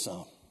listen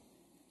some.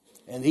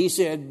 And he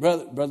said,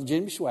 Brother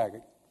Jimmy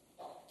Swaggart,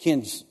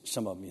 kins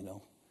some of them, you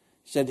know,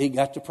 said he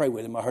got to pray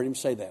with him. I heard him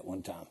say that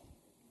one time.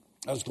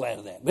 I was glad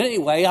of that. But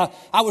anyway,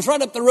 I was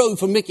right up the road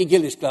from Mickey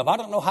Gilley's club. I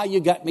don't know how you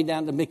got me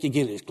down to Mickey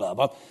Gilley's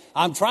club.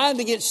 I'm trying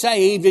to get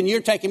saved, and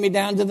you're taking me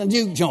down to the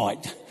juke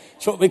joint.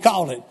 That's what we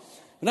call it.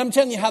 But I'm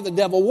telling you how the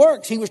devil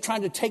works. He was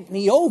trying to take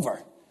me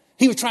over.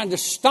 He was trying to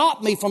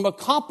stop me from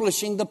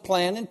accomplishing the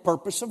plan and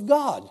purpose of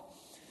God.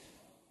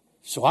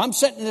 So I'm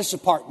sitting in this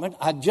apartment.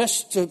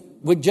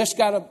 We just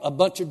got a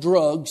bunch of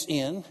drugs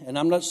in, and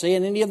I'm not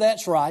saying any of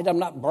that's right. I'm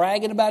not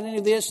bragging about any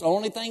of this. The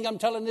only thing I'm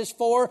telling this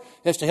for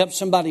is to help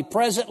somebody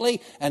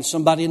presently and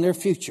somebody in their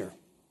future.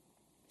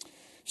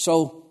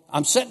 So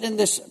I'm sitting in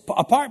this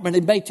apartment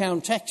in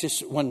Baytown,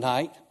 Texas one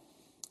night,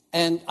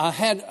 and I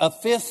had a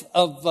fifth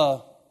of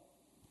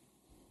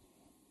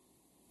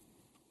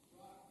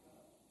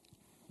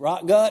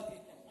rock gut,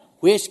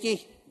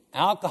 whiskey,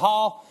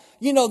 alcohol.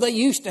 You know, they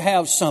used to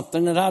have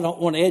something, and I don't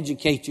want to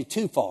educate you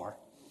too far.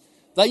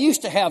 They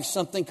used to have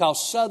something called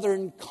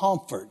Southern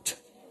Comfort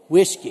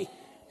whiskey,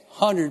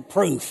 100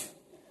 proof.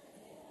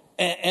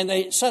 And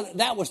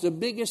that was the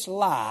biggest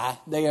lie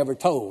they ever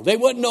told. There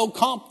wasn't no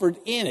comfort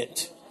in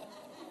it.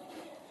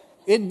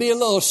 It'd be a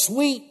little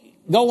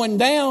sweet going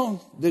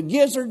down the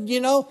gizzard, you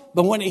know,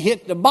 but when it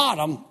hit the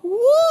bottom,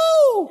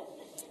 woo!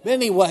 But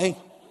anyway,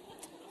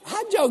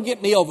 how'd y'all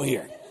get me over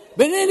here?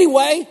 But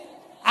anyway,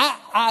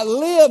 I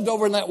lived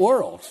over in that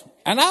world,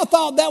 and I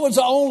thought that was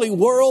the only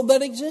world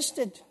that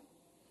existed.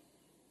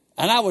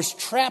 And I was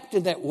trapped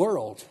in that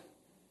world,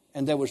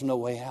 and there was no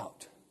way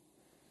out.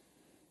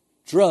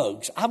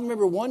 Drugs. I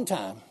remember one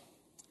time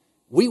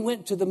we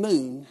went to the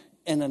moon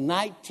in a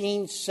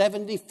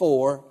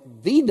 1974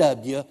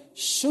 VW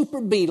Super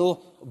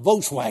Beetle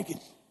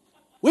Volkswagen.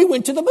 We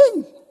went to the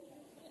moon.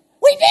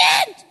 We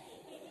did.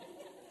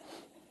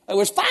 There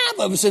was 5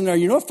 of us in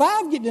there,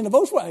 5 getting in a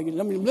Volkswagen.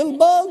 I mean, little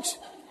bugs.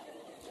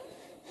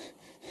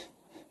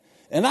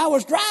 And I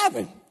was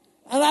driving.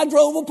 And I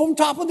drove up on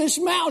top of this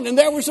mountain, and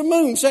there was a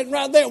moon sitting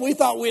right there. We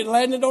thought we had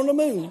landed on the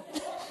moon.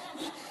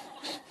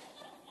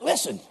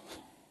 Listen,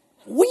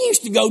 we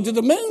used to go to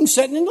the moon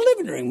sitting in the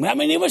living room. I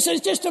mean, it's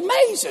just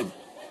amazing.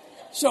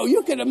 So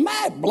you can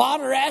imagine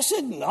blotter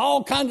acid and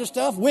all kinds of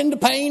stuff, window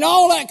pane,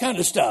 all that kind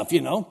of stuff,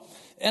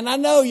 And I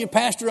know your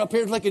pastor up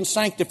here is looking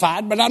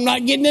sanctified, but I'm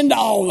not getting into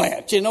all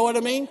that. You know what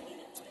I mean?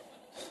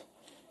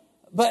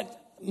 But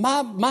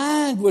my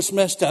mind was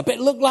messed up. It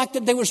looked like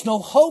that there was no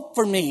hope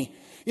for me.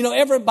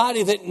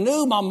 Everybody that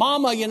knew my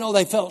mama,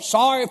 they felt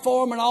sorry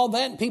for him and all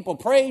that. And people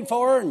prayed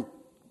for her and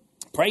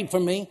prayed for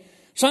me.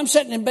 So I'm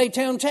sitting in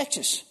Baytown,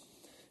 Texas.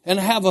 And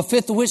I have a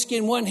fifth of whiskey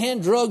in one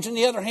hand, drugs in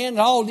the other hand. And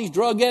all these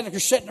drug addicts are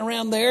sitting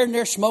around there. And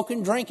they're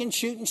smoking, drinking,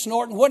 shooting,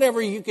 snorting.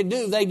 Whatever you could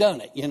do, they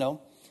done it,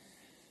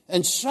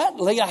 And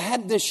suddenly I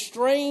had this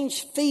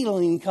strange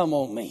feeling come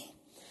on me.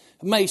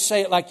 I may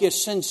say it like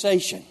this,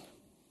 sensation.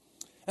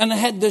 And I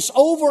had this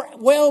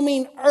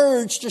overwhelming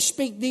urge to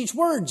speak these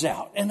words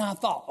out. And I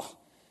thought,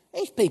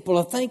 these people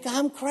will think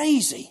I'm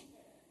crazy.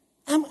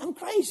 I'm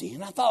crazy.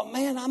 And I thought,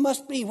 man, I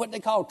must be what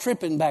they call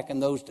tripping back in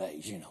those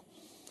days,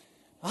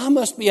 I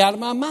must be out of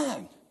my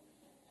mind.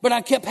 But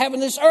I kept having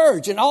this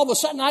urge. And all of a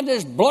sudden, I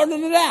just blurted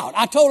it out.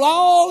 I told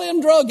all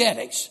them drug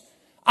addicts,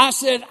 I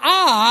said,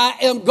 I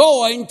am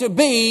going to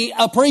be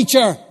a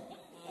preacher.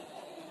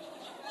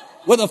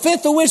 With a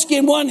fifth of whiskey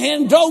in one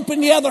hand, dope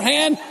in the other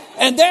hand.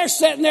 And they're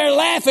sitting there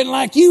laughing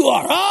like you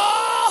are.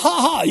 Ah,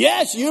 ha, ha.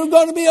 Yes, you're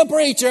going to be a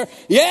preacher.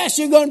 Yes,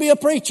 you're going to be a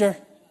preacher.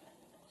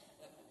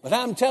 But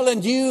I'm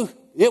telling you,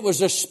 it was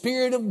the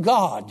Spirit of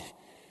God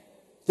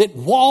that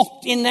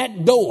walked in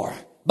that door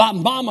by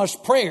Mama's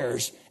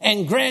prayers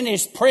and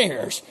Granny's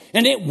prayers.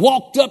 And it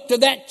walked up to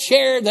that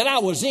chair that I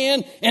was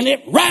in, and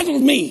it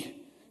rattled me,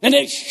 and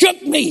it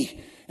shook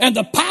me. And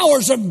the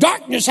powers of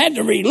darkness had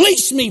to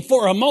release me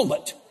for a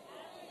moment.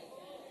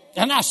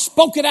 And I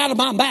spoke it out of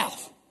my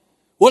mouth.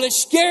 Well, it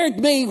scared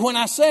me when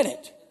I said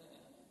it,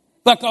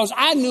 because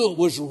I knew it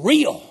was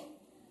real.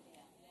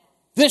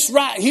 This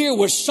right here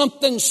was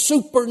something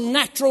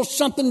supernatural,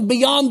 something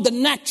beyond the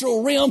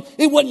natural realm.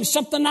 It wasn't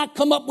something I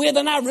come up with,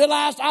 and I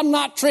realized I'm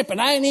not tripping.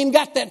 I ain't even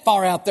got that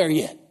far out there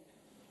yet.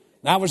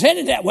 Now, I was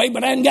headed that way,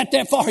 but I hadn't got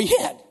that far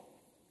yet.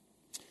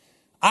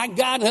 I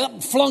got up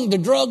and flung the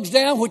drugs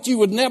down, which you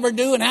would never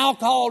do, and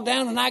alcohol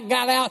down, and I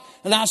got out,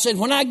 and I said,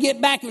 when I get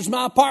back, it was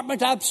my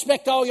apartment, I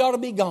expect all y'all to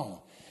be gone.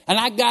 And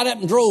I got up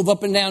and drove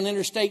up and down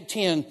Interstate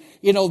 10,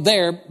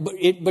 there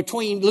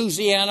between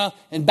Louisiana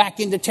and back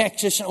into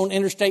Texas on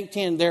Interstate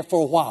 10 there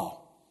for a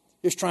while.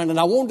 And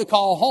I wanted to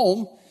call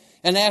home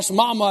and ask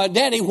Mama and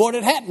Daddy what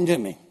had happened to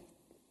me.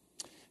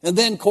 And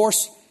then, of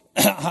course,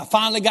 I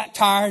finally got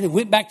tired and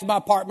went back to my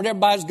apartment.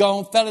 Everybody's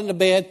gone, fell into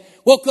bed,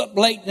 woke up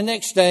late the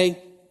next day,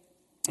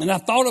 and I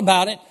thought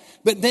about it,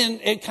 but then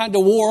it kind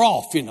of wore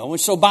off, And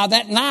so by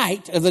that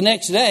night of the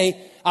next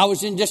day, I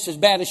was in just as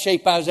bad a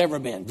shape as I've ever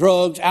been.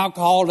 Drugs,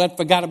 alcohol, I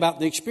forgot about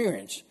the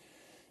experience.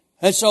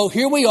 And so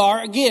here we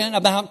are again,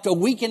 about a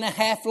week and a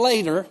half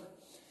later.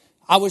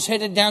 I was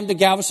headed down to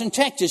Galveston,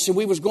 Texas. And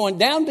we was going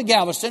down to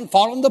Galveston,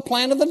 following the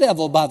plan of the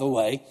devil, by the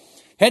way.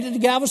 Headed to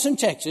Galveston,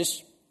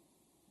 Texas.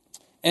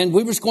 And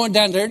we was going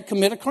down there to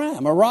commit a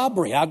crime, a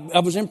robbery. I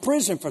was in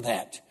prison for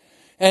that.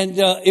 And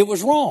it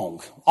was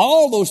wrong.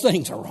 All those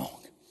things are wrong.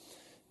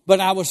 But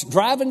I was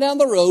driving down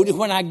the road, and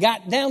when I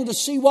got down to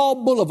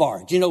Seawall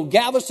Boulevard,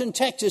 Galveston,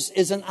 Texas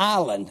is an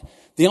island.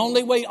 The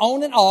only way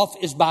on and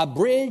off is by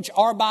bridge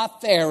or by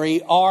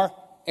ferry or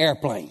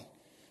airplane.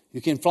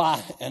 You can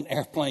fly an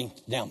airplane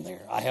down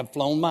there. I have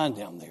flown mine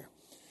down there.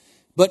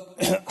 But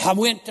I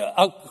went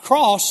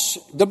across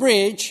the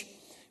bridge,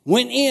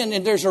 went in,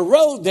 and there's a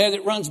road there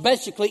that runs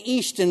basically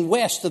east and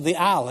west of the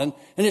island,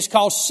 and it's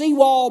called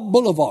Seawall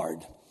Boulevard.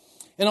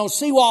 And on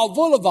Seawall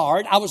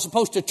Boulevard, I was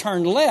supposed to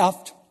turn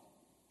left,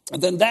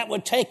 and then that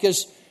would take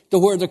us to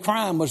where the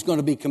crime was going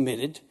to be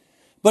committed.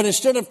 But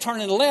instead of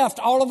turning left,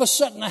 all of a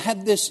sudden I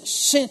had this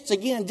sense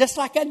again, just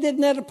like I did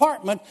in that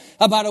apartment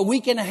about a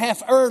week and a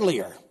half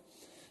earlier,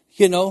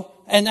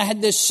 and I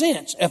had this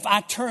sense, if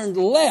I turned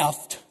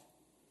left,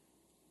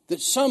 that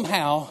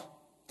somehow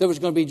there was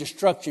going to be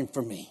destruction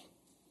for me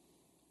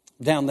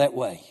down that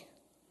way.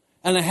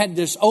 And I had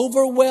this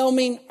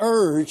overwhelming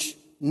urge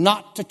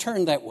not to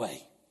turn that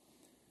way.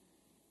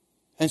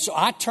 And so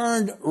I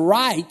turned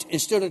right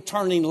instead of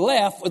turning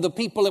left with the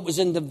people that was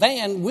in the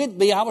van with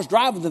me. I was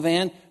driving the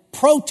van,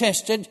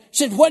 protested,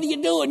 said, what are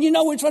you doing?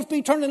 We're supposed to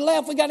be turning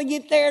left. We got to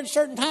get there at a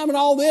certain time and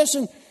all this.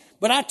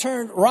 But I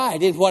turned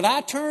right. And when I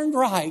turned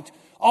right,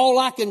 all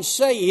I can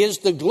say is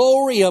the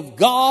glory of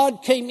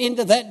God came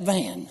into that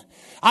van.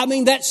 I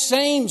mean, that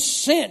same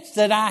sense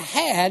that I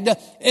had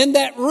in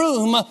that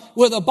room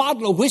with a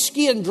bottle of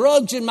whiskey and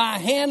drugs in my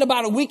hand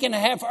about a week and a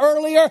half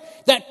earlier,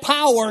 that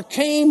power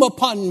came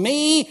upon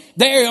me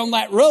there on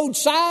that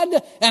roadside,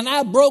 and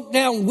I broke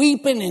down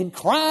weeping and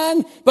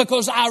crying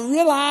because I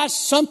realized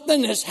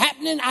something is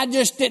happening. I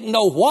just didn't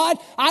know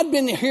what. I'd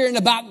been hearing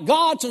about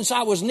God since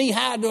I was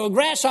knee-high to a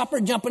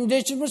grasshopper jumping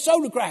ditches with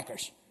soda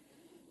crackers.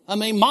 I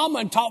mean,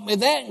 Mama taught me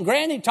that, and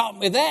Granny taught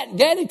me that, and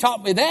Daddy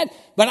taught me that,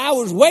 but I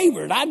was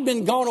wavered. I'd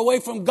been gone away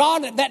from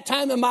God at that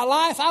time in my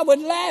life. I would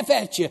laugh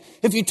at you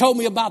if you told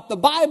me about the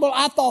Bible.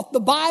 I thought the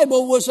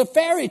Bible was a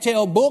fairy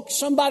tale book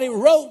somebody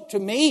wrote to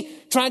me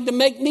trying to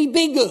make me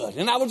be good,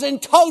 and I was in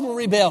total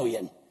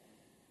rebellion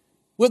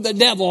with the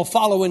devil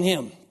following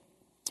him.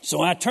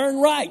 So I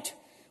turned right.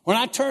 When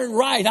I turned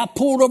right, I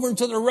pulled over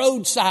into the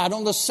roadside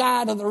on the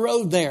side of the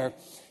road there.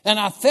 And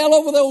I fell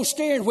over the old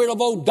steering wheel of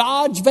old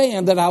Dodge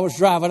van that I was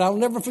driving. I'll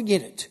never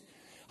forget it.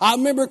 I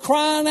remember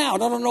crying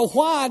out. I don't know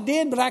why I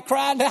did, but I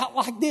cried out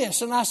like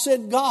this. And I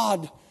said,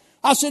 God,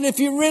 I said, if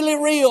you're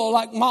really real,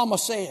 like Mama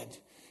said,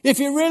 if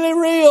you're really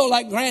real,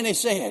 like Granny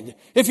said,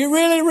 if you're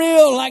really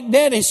real, like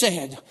Daddy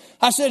said,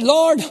 I said,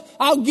 Lord,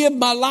 I'll give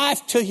my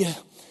life to you.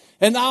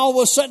 And all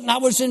of a sudden, I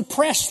was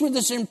impressed with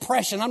this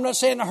impression. I'm not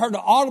saying I heard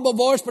an audible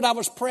voice, but I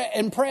was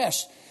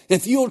impressed.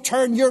 If you'll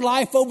turn your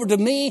life over to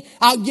me,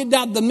 I'll get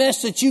out the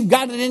mess that you've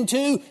got it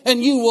into,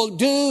 and you will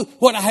do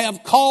what I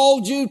have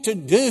called you to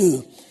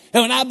do.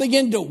 And when I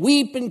began to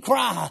weep and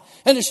cry,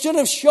 and instead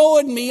of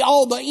showing me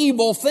all the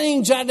evil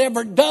things I'd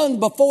ever done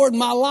before in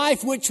my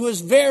life, which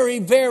was very,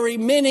 very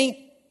many,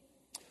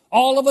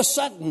 all of a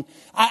sudden,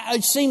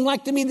 it seemed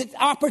like to me that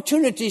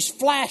opportunities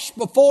flashed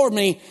before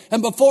me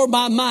and before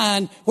my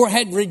mind where I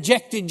had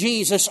rejected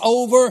Jesus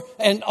over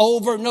and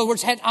over. In other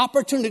words, had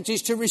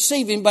opportunities to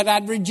receive him, but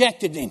I'd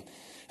rejected him.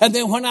 And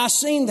then when I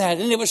seen that,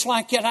 and it was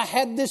like yet I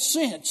had this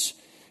sense,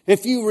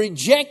 if you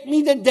reject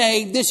me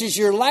today, this is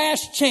your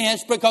last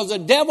chance because the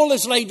devil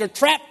has laid a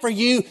trap for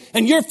you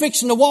and you're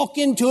fixing to walk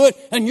into it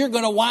and you're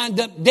going to wind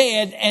up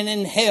dead and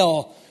in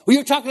hell. Well,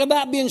 you're talking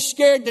about being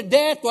scared to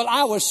death. Well,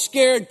 I was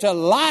scared to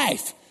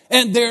life.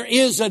 And there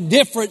is a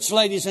difference,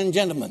 ladies and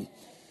gentlemen.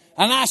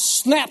 And I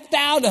snapped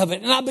out of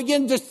it, and I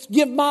began to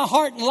give my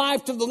heart and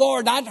life to the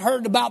Lord. I'd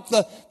heard about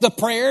the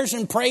prayers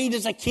and prayed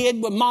as a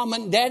kid with Mom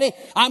and Daddy.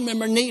 I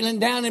remember kneeling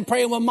down and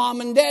praying with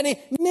Mom and Daddy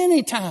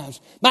many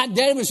times. My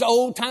daddy was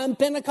old-time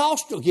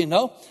Pentecostal, you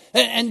know.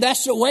 And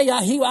that's the way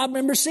I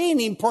remember seeing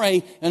him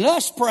pray and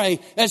us pray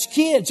as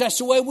kids. That's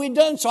the way we'd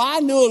done. So I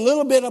knew a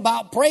little bit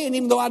about praying,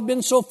 even though I'd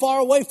been so far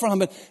away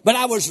from it. But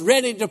I was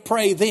ready to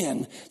pray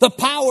then. The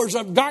powers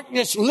of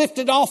darkness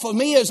lifted off of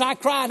me as I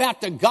cried out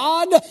to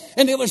God.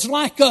 And it was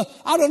like,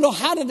 I don't know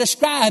how to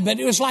describe it.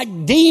 It was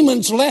like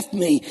demons left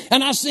me.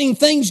 And I seen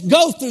things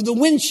go through the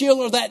windshield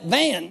of that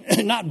van,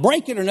 not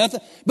break it or nothing,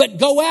 but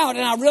go out.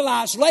 And I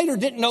realized later,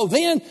 didn't know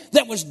then,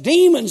 that was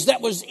demons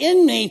that was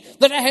in me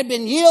that I had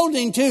been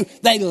yielding to.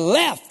 They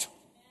left.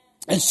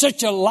 And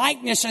such a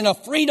lightness and a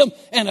freedom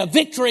and a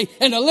victory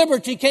and a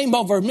liberty came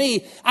over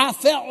me. I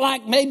felt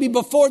like maybe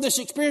before this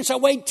experience I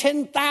weighed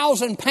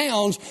 10,000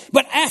 pounds.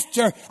 But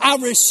after I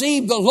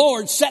received the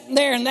Lord sitting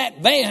there in that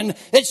van,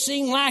 it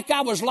seemed like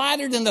I was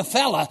lighter than the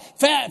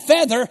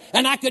feather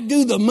and I could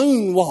do the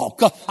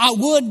moonwalk. I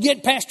would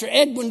get Pastor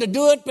Edwin to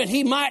do it, but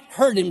he might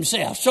hurt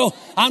himself. So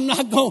I'm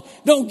not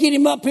don't get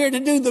him up here to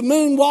do the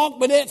moonwalk,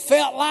 but it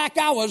felt like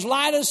I was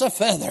light as a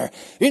feather.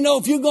 You know,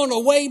 if you're going to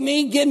weigh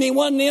me, give me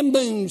one of them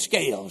moon scales.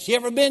 You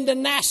ever been to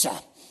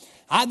NASA?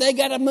 They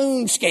got a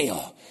moon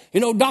scale. You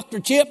know, Dr.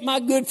 Chip, my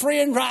good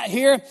friend right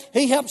here,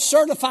 he helped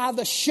certify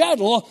the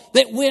shuttle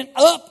that went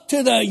up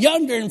to the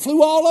yonder and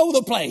flew all over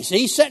the place.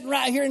 He's sitting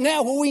right here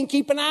now where we can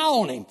keep an eye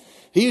on him.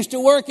 He used to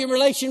work in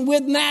relation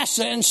with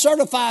NASA and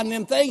certifying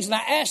them things. And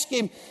I asked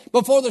him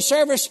before the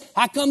service,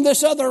 how come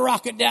this other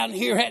rocket down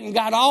here hadn't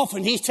got off?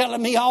 And he's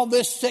telling me all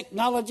this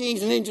technology.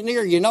 He's an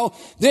engineer, you know,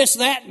 this,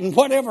 that, and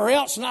whatever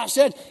else.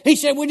 And he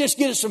said, we just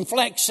get us some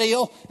Flex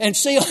Seal and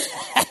seal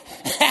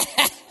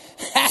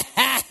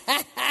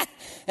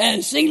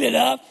and seal it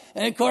up.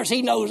 And, of course,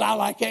 he knows I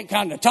like that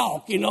kind of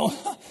talk, you know.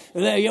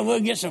 We'll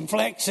get some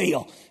Flex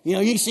Seal. You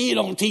know, you see it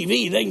on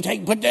TV. They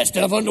can put that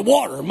stuff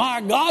underwater.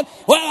 My God.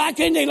 Well, why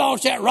couldn't they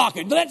launch that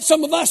rocket? Let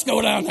some of us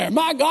go down there.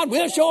 My God,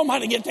 we'll show them how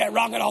to get that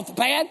rocket off the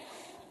pad.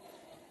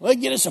 We'll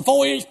get us a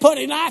 4-inch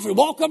putty knife and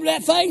walk up to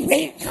that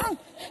thing.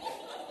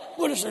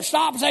 Put us a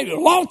stop and say,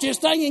 launch this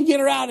thing and get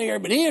her out of here.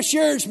 But he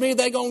assures me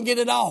they're going to get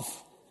it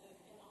off.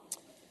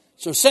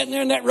 So sitting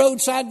there in that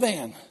roadside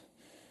van,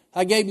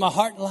 I gave my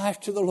heart and life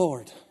to the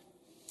Lord.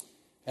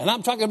 And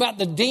I'm talking about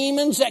the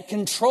demons that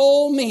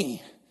control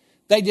me.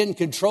 They didn't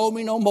control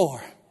me no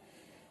more.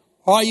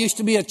 Or I used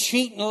to be a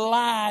cheating,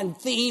 lying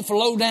thief,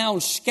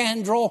 low-down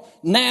scoundrel.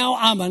 Now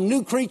I'm a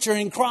new creature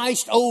in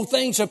Christ. Old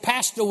things have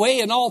passed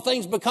away and all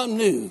things become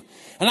new.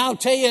 And I'll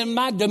tell you,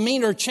 my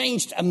demeanor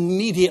changed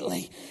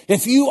immediately.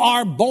 If you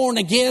are born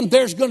again,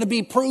 there's going to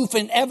be proof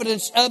and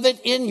evidence of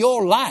it in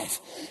your life.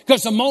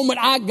 Because the moment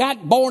I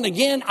got born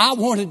again, I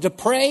wanted to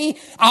pray.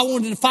 I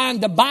wanted to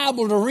find the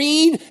Bible to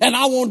read, and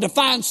I wanted to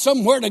find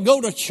somewhere to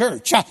go to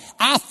church.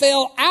 I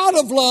fell out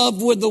of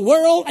love with the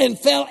world and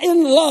fell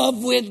in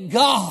love with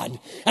God.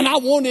 And I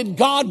wanted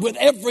God with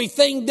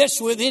everything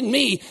that's within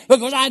me,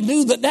 because I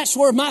knew that that's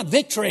where my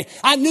victory,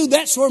 I knew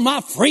that's where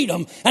my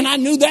freedom, and I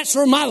knew that's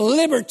where my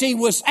liberty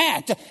was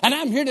at. And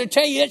I'm here to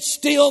tell you it's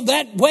still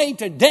that way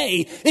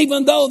today,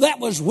 even though that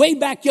was way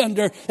back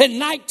yonder in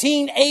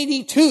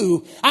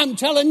 1982. I'm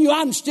telling you,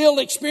 I'm still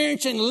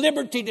experiencing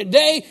liberty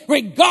today,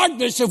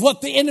 regardless of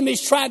what the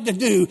enemy's tried to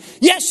do.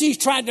 Yes, he's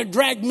tried to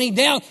drag me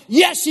down.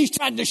 Yes, he's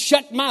tried to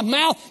shut my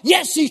mouth.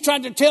 Yes, he's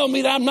tried to tell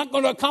me that I'm not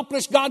going to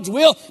accomplish God's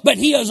will, but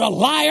he is a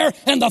liar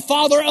and the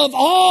father of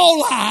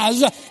all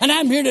lies. And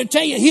I'm here to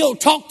tell you, he'll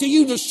talk to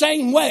you the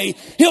same way.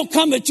 He'll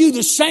come at you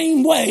the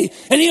same way,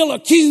 and he'll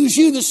accuse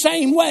you the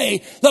same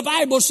way. The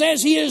Bible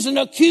says he is an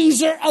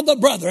accuser of the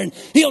brethren.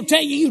 He'll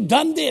tell you, you've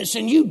done this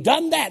and you've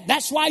done that.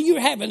 That's why you're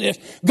having this.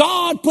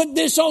 God put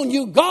this on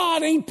you.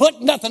 God ain't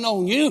put nothing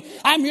on you.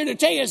 I'm here to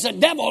tell you, it's the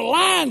devil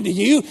lying to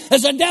you.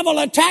 It's the devil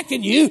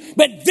attacking you.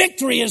 But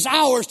victory is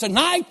ours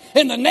tonight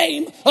in the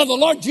name of the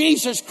Lord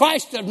Jesus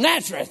Christ of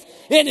Nazareth.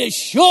 It is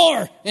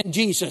sure in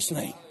Jesus'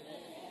 name.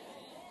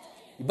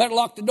 You better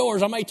lock the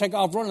doors. I may take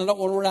off running. I don't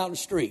want to run out in the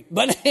street.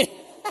 But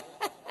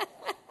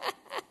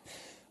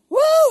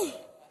woo!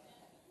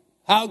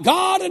 How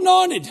God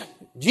anointed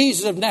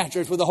Jesus of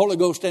Nazareth with the Holy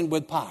Ghost and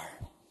with power.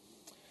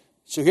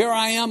 So here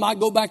I am. I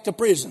go back to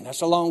prison.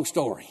 That's a long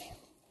story.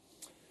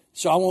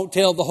 So I won't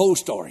tell the whole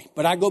story.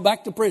 But I go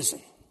back to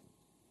prison.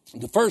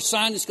 The first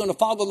sign that's going to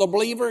follow the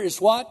believer is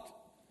what?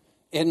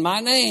 In my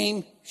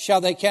name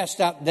shall they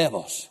cast out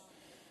devils.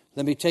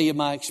 Let me tell you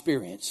my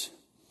experience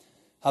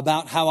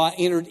about how I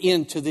entered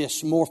into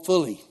this more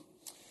fully.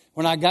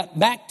 When I got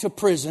back to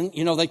prison,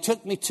 they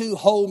took me to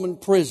Holman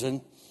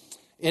Prison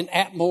in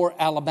Atmore,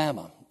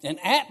 Alabama. And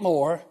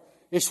Atmore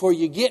is where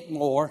you get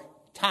more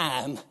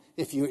time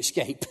if you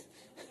escape.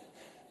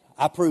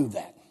 I proved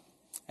that.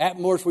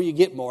 Atmore is where you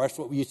get more. That's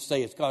what we used to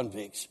say as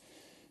convicts.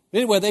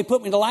 Anyway, they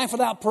put me to life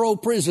without parole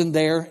prison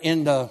there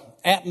in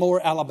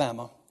Atmore,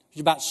 Alabama.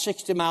 It's about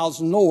 60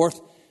 miles north,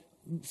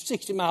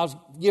 60 miles,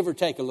 give or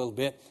take a little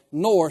bit,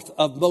 north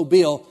of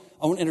Mobile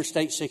on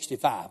Interstate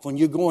 65. When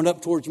you're going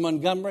up towards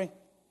Montgomery,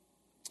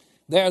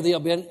 there'll be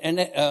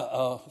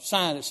a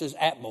sign that says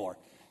Atmore.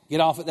 Get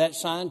off at that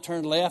sign,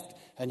 turn left,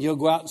 and you'll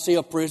go out and see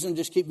a prison.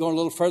 Just keep going a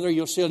little further.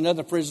 You'll see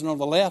another prison on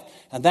the left,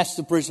 and that's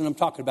the prison I'm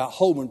talking about,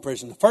 Holman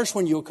Prison. The first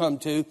one you'll come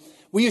to,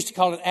 we used to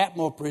call it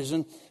Atmore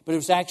Prison, but it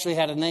was actually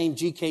had a name,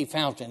 G.K.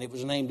 Fountain. It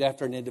was named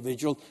after an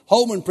individual.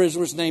 Holman Prison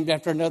was named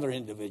after another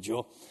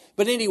individual.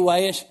 But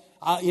anyway,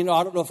 I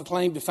don't know if a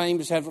claim to fame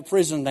is to have a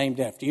prison named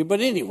after you,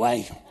 but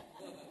anyway,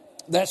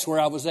 that's where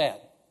I was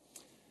at.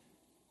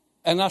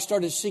 And I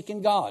started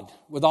seeking God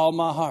with all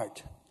my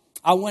heart.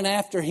 I went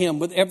after him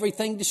with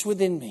everything that's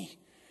within me.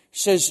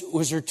 Says,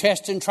 was there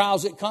tests and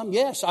trials that come?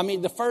 Yes. I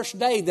mean, the first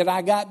day that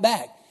I got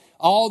back,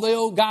 all the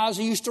old guys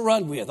I used to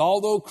run with, all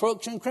those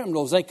crooks and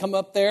criminals, they come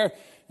up there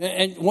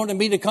and wanted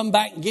me to come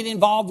back and get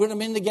involved with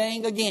them in the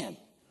gang again.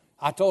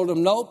 I told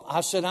them, nope.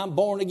 I said, I'm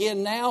born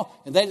again now.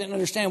 And they didn't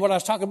understand what I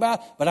was talking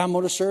about, but I'm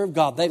going to serve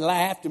God. They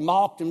laughed and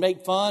mocked and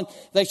made fun.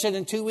 They said,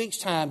 in 2 weeks'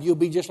 time, you'll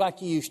be just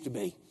like you used to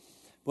be.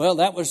 Well,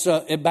 that was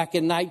back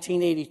in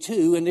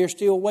 1982, and they're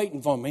still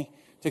waiting for me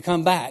to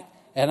come back,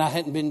 and I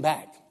hadn't been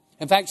back.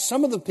 In fact,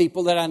 some of the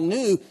people that I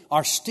knew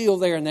are still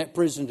there in that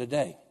prison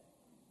today.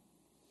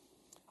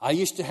 I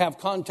used to have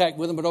contact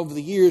with them, but over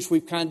the years,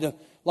 we've kind of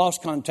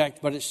lost contact,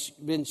 but it's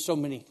been so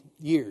many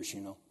years,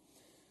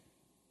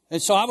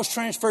 And so I was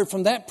transferred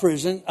from that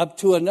prison up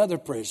to another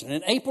prison.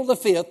 And April the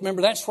 5th,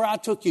 remember, that's where I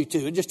took you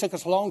to. It just took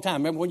us a long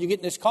time. Remember, when you get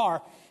in this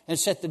car and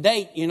set the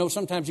date,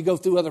 sometimes you go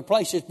through other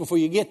places before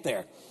you get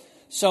there.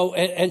 So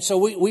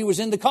we was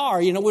in the car,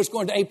 we was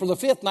going to April the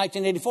 5th,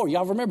 1984.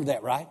 Y'all remember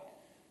that, right?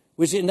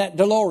 We was in that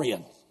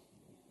DeLorean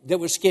that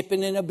was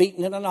skipping and a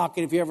beating and a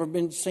knocking, if you ever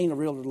seen a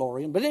real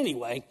DeLorean. But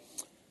anyway,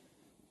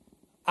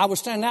 I was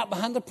standing out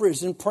behind the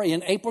prison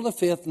praying April the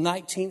 5th,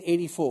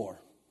 1984.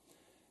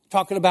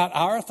 Talking about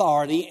our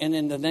authority, and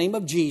in the name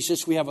of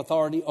Jesus, we have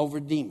authority over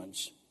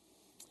demons.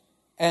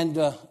 And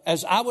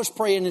as I was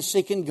praying and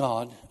seeking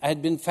God, I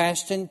had been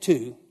fasting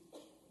too.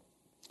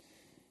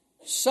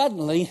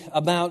 Suddenly,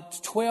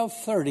 about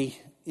 12:30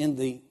 in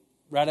the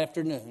right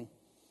afternoon,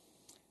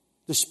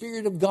 the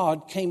Spirit of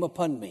God came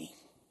upon me.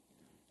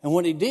 And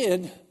when he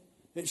did,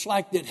 it's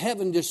like that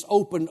heaven just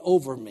opened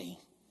over me.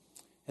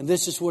 And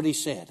this is what he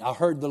said. I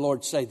heard the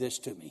Lord say this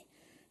to me.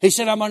 He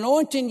said, I'm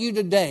anointing you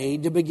today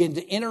to begin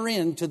to enter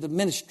into the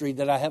ministry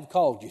that I have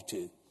called you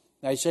to.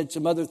 Now, he said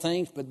some other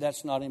things, but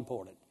that's not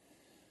important.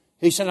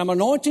 He said, I'm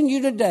anointing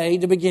you today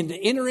to begin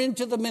to enter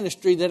into the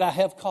ministry that I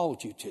have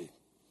called you to.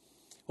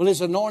 Well,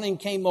 his anointing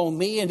came on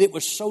me, and it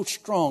was so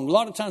strong. A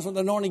lot of times when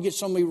the anointing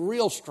gets on me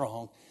real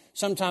strong,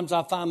 sometimes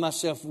I find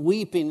myself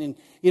weeping, and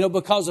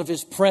because of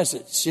his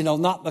presence,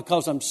 not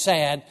because I'm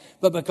sad,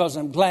 but because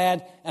I'm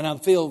glad and I'm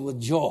filled with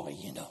joy,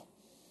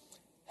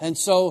 And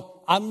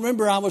so I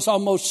remember I was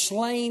almost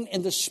slain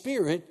in the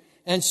spirit.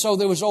 And so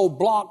there was an old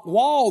block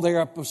wall there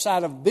up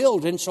beside a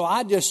building. So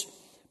I just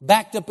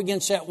backed up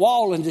against that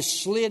wall and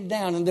just slid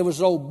down. And there was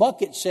an old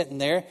bucket sitting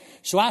there.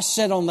 So I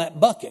sat on that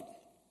bucket.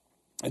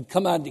 I'd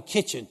come out of the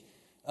kitchen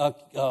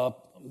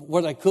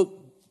where they cook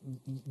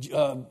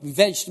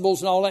vegetables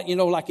and all that. You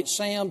know, like at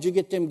Sam's, you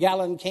get them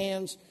gallon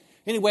cans.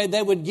 Anyway,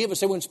 they would give us,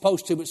 they weren't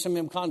supposed to, but some of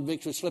them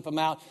convicts would slip them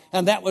out.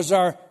 And that was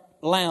our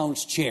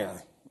lounge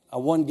chair, a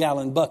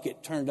 1-gallon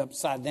bucket turned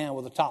upside down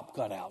with a top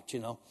cut out, you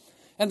know.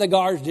 And the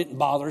guards didn't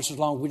bother us as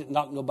long as we didn't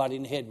knock nobody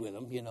in the head with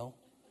them, you know,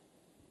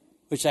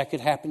 which that could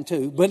happen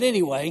too. But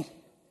anyway,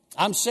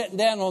 I'm sitting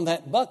down on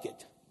that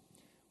bucket.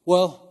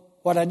 Well,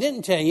 what I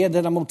didn't tell you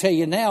that I'm going to tell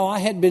you now, I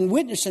had been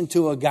witnessing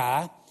to a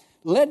guy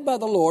led by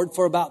the Lord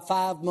for about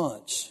 5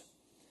 months.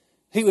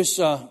 He was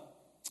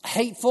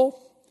hateful.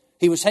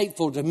 He was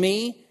hateful to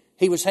me.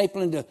 He was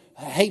hateful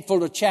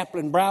to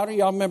Chaplain Browder.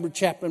 Y'all remember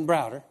Chaplain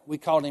Browder? We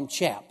called him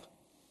Chap.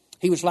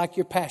 He was like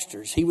your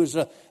pastors. He was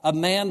a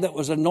man that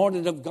was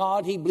anointed of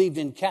God. He believed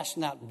in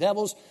casting out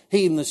devils,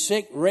 healing the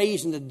sick,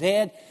 raising the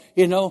dead.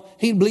 You know,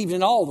 he believed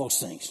in all those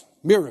things,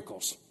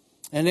 miracles.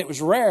 And it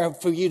was rare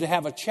for you to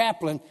have a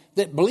chaplain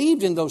that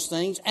believed in those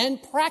things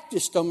and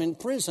practiced them in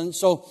prison.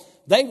 So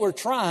they were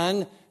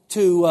trying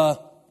to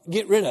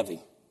get rid of him.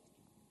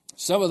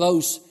 Some of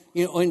those,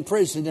 you know, in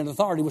prison and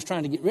authority was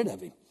trying to get rid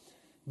of him.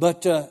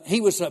 But he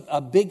was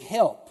a big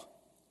help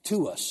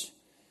to us.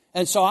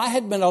 And so I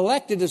had been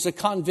elected as a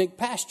convict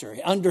pastor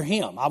under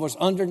him. I was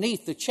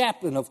underneath the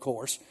chaplain, of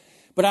course.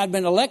 But I'd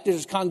been elected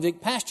as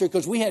convict pastor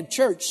because we had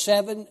church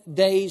 7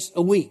 days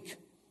a week.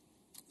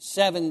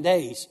 7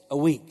 days a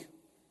week.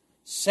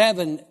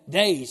 7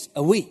 days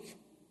a week.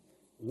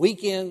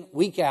 Week in,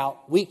 week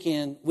out, week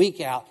in, week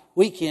out,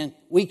 week in,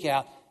 week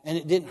out. And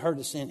it didn't hurt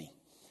us any.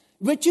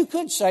 But you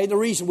could say the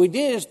reason we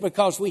did is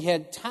because we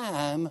had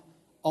time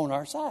on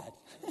our side.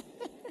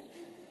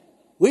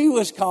 We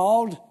was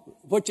called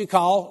what you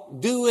call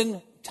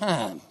doing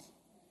time.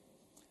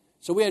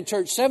 So we had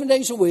church 7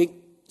 days a week.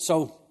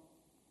 So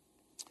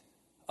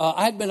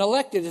I had been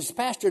elected as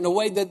pastor, and the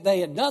way that they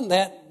had done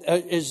that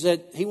is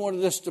that he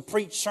wanted us to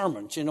preach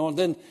sermons, you know, and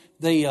then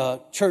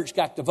the church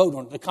got to vote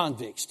on it. The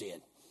convicts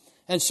did.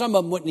 And some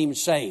of them wasn't even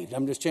saved.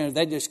 I'm just telling you,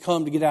 they just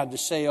come to get out of the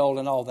cell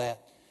and all that.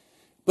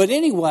 But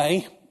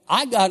anyway,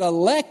 I got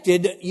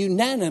elected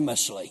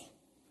unanimously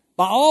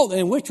by all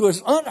them, which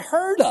was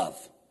unheard of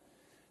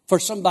for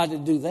somebody to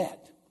do that.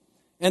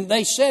 And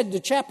they said, the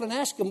chaplain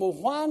asked him, well,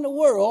 why in the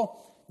world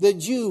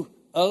did you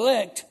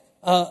elect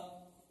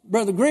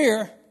Brother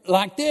Greer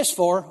like this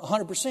for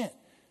 100%?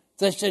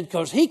 They said,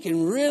 because he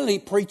can really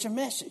preach a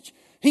message.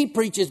 He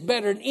preaches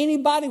better than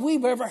anybody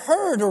we've ever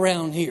heard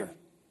around here.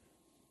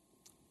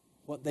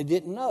 What they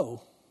didn't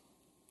know,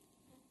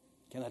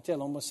 can I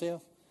tell on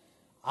myself?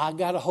 I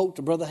got a hold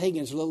to Brother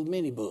Hagin's little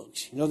mini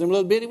books. You know them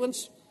little bitty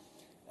ones?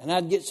 And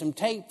I'd get some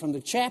tape from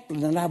the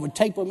chaplain, and I would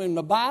tape them in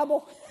my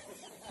Bible.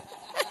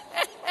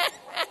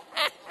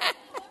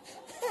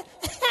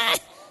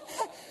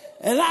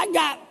 And I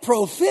got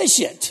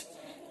proficient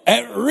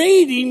at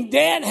reading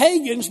Dad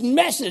Hagin's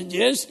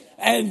messages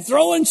and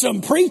throwing some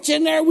preach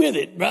in there with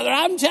it. Brother,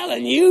 I'm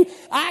telling you,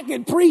 I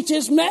could preach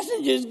his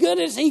message as good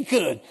as he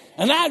could.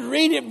 And I'd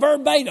read it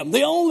verbatim.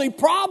 The only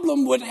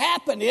problem would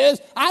happen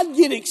is I'd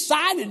get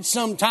excited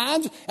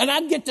sometimes and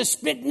I'd get to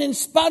spitting and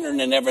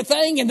sputtering and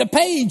everything, and the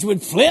page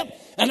would flip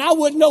and I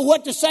wouldn't know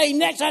what to say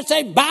next. I'd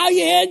say, bow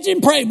your heads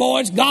and pray,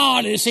 boys.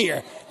 God is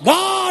here.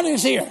 God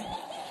is here.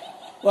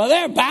 Well,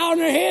 they're bowing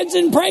their heads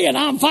and praying.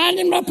 I'm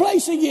finding my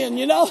place again,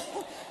 you know.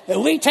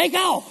 And we take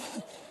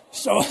off.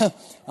 So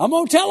I'm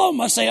going to tell on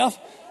myself.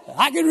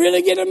 I could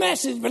really get a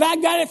message, but I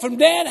got it from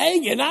Dad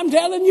Hagin. I'm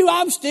telling you,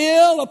 I'm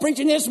still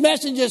preaching his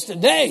messages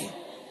today.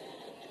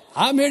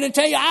 I'm here to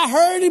tell you, I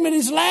heard him in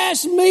his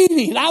last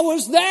meeting. I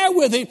was there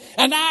with him,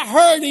 and I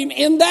heard him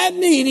in that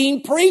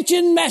meeting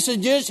preaching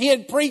messages he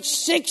had preached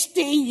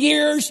 60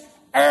 years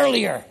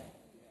earlier.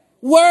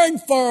 Word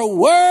for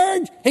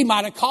word. He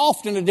might have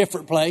coughed in a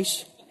different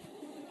place.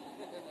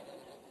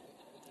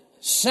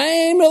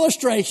 Same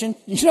illustration.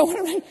 You know what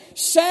I mean?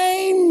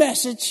 Same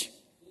message.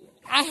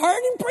 I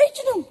heard him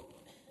preaching them.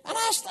 And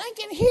I was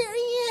thinking, here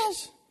he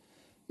is.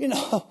 You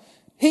know,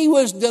 he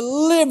was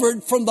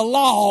delivered from the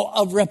law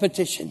of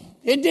repetition.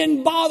 It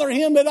didn't bother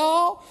him at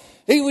all.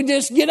 He would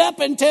just get up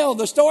and tell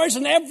the stories.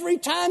 And every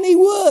time he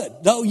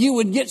would, though, you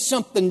would get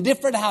something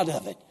different out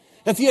of it.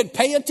 If you'd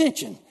pay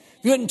attention.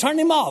 You wouldn't turn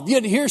him off.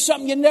 You'd hear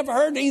something you'd never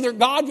heard. Either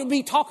God would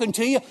be talking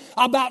to you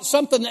about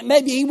something that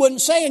maybe he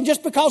wasn't saying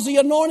just because the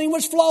anointing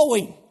was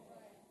flowing.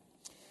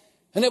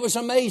 And it was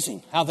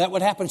amazing how that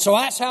would happen. So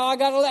that's how I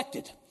got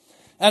elected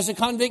as a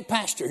convict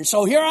pastor. And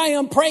so here I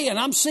am praying.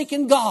 I'm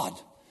seeking God.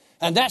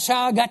 And that's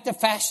how I got to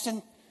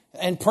fasting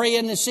and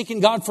praying and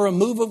seeking God for a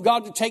move of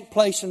God to take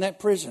place in that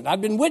prison.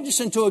 I've been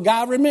witnessing to a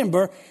guy,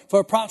 remember, for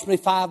approximately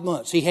 5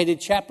 months. He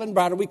hated Chaplain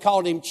Browder. We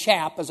called him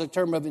Chap as a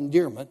term of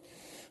endearment.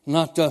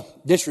 Not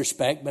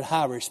disrespect, but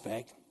high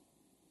respect.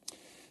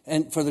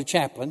 And for the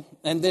chaplain.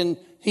 And then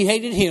he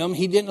hated him.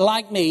 He didn't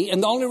like me.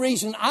 And the only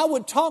reason I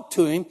would talk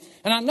to him,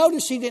 and I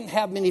noticed he didn't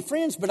have many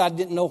friends, but I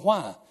didn't know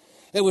why.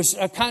 It was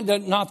a kind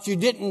of, not you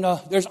didn't,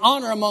 there's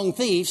honor among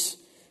thieves.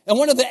 And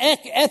one of the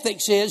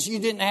ethics is you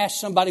didn't ask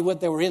somebody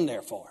what they were in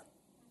there for.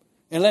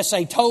 Unless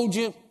they told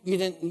you, you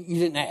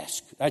didn't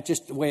ask. That's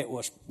just the way it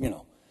was,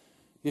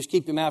 Just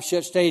keep your mouth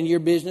shut, stay in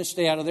your business,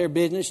 stay out of their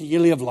business, and you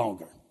live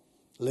longer.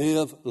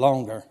 Live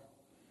longer.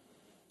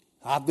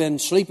 I've been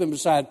sleeping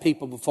beside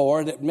people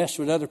before that messed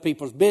with other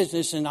people's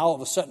business, and all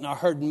of a sudden I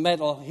heard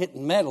metal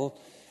hitting metal,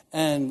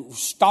 and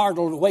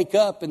startled to wake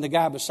up, and the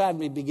guy beside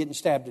me be getting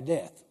stabbed to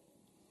death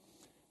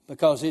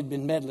because he'd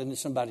been meddling in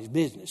somebody's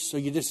business. So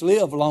you just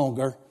live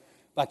longer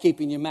by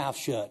keeping your mouth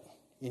shut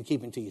and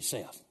keeping to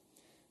yourself.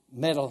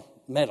 Metal.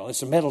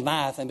 It's a metal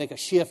knife. They make a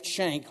shift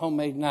shank,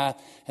 homemade knife,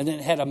 and then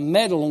it had a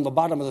metal on the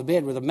bottom of the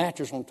bed with a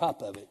mattress on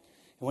top of it.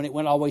 And when it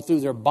went all the way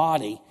through their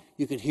body,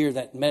 you could hear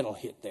that metal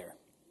hit there.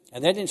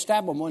 And they didn't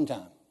stab them one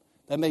time.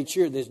 They made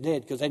sure they're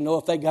dead because they know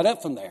if they got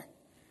up from there,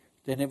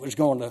 then it was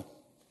going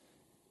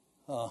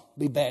to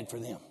be bad for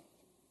them.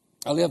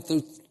 I lived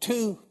through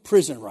 2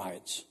 prison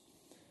riots.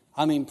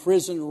 I mean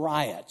prison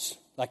riots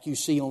like you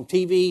see on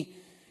TV,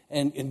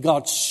 and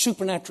God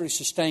supernaturally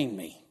sustained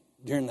me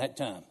during that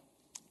time.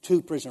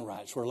 2 prison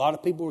riots where a lot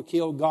of people were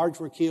killed, guards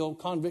were killed,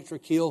 convicts were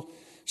killed.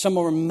 Some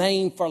were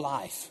maimed for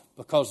life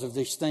because of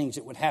these things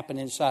that would happen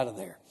inside of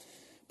there.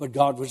 But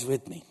God was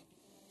with me.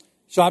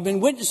 So I've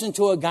been witnessing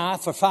to a guy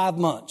for 5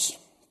 months,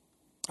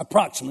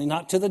 approximately,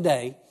 not to the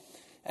day,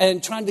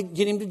 and trying to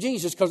get him to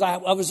Jesus because I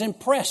was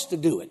impressed to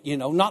do it,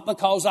 not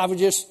because I was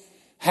just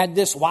had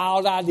this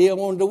wild idea I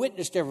wanted to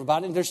witness to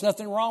everybody. And there's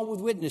nothing wrong with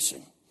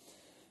witnessing.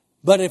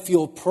 But if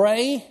you'll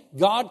pray,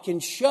 God can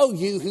show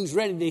you who's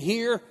ready to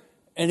hear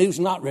and who's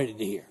not ready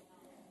to hear.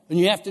 And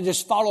you have to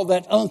just follow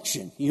that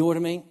unction. You know what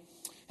I mean?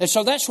 And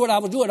so that's what I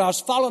was doing. I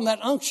was following that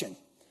unction.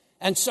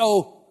 And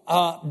so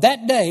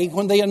that day,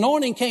 when the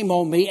anointing came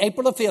on me,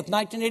 April the 5th,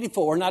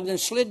 1984, and I then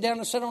slid down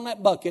and sat on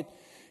that bucket,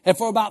 and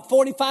for about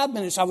 45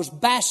 minutes, I was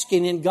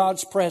basking in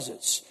God's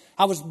presence.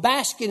 I was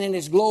basking in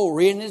His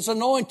glory and His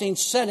anointing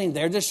sitting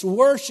there, just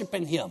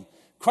worshiping Him,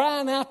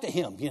 crying out to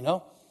Him,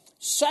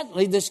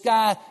 Suddenly, this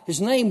guy,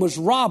 his name was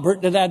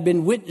Robert, that I'd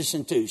been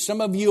witnessing to.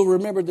 Some of you will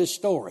remember this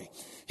story.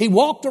 He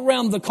walked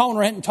around the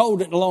corner. I hadn't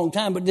told it in a long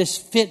time, but this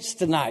fits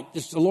tonight.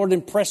 Just the Lord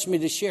impressed me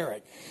to share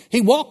it.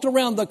 He walked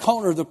around the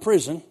corner of the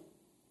prison,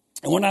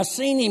 and when I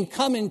seen him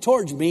coming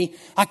towards me,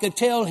 I could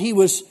tell he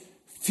was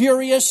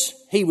furious.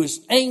 He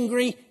was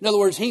angry. In other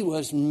words, he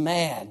was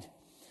mad.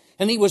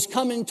 And he was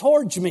coming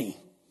towards me.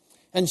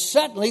 And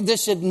suddenly,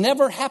 this had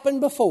never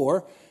happened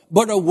before,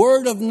 but a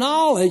word of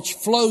knowledge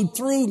flowed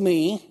through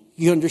me.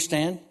 You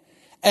understand?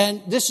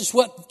 And this is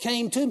what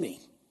came to me.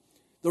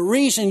 The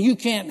reason you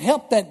can't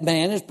help that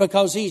man is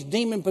because he's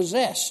demon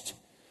possessed.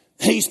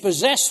 He's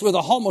possessed with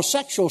a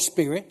homosexual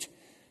spirit.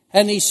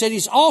 And he said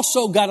he's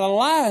also got a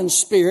lying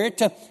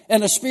spirit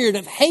and a spirit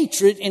of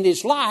hatred in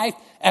his life.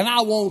 And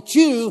I want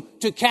you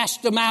to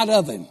cast them out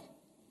of him.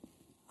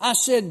 I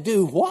said,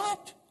 do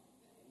what?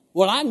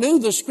 Well, I knew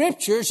the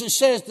scriptures. It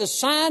says the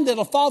sign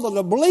that'll follow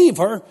the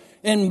believer,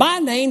 in my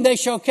name they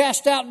shall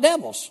cast out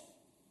devils.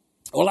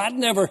 Well, I'd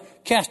never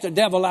cast a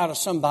devil out of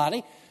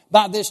somebody.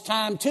 By this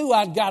time, too,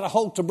 I'd got a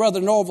hold to Brother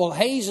Norval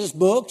Hayes'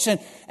 books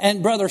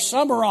and Brother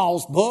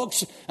Summerall's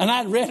books, and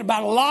I'd read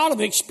about a lot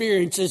of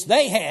experiences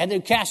they had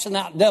in casting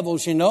out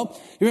devils, You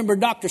remember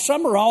Dr.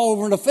 Summerall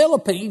over in the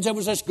Philippines? There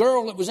was this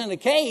girl that was in a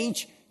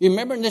cage. You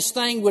remember, and this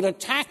thing would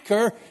attack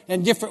her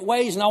in different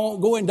ways, and I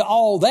won't go into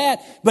all that,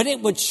 but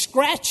it would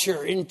scratch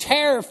her and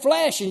tear her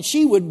flesh, and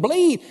she would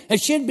bleed, and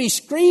she'd be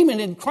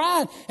screaming and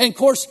crying, and of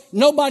course,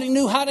 nobody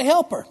knew how to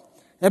help her.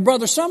 And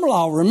Brother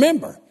Summerall,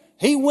 remember,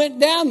 he went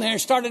down there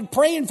and started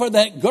praying for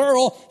that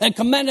girl and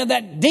commanded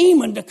that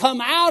demon to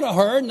come out of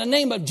her in the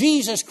name of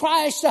Jesus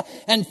Christ.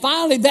 And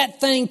finally that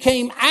thing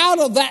came out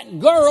of that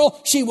girl.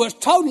 She was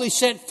totally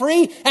set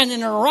free and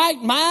in her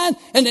right mind.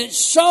 And it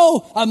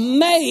so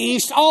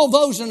amazed all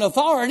those in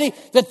authority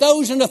that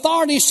those in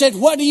authority said,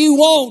 what do you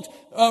want,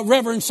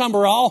 Reverend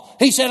Summerall?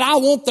 He said, I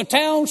want the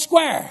town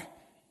square.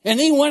 And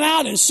he went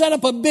out and set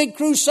up a big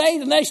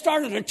crusade, and they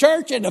started a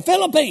church in the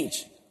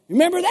Philippines.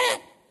 Remember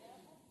that?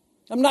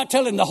 I'm not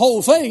telling the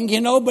whole thing,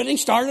 but he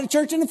started a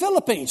church in the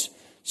Philippines.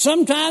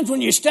 Sometimes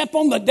when you step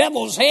on the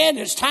devil's head,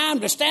 it's time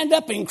to stand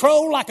up and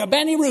crow like a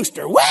banny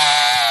rooster.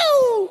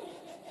 Woo!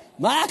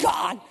 My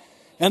God.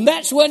 And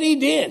that's what he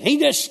did. He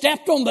just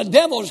stepped on the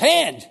devil's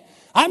head.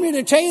 I'm here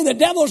to tell you the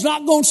devil's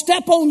not going to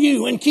step on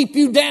you and keep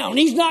you down.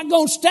 He's not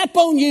going to step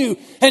on you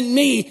and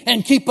me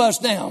and keep us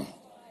down.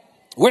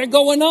 We're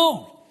going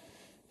on.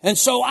 And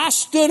so I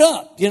stood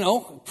up,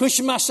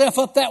 pushing myself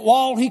up that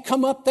wall. He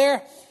come up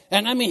there.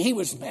 And he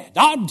was mad.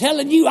 I'm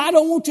telling you, I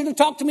don't want you to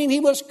talk to me. And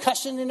he was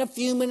cussing and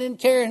fuming and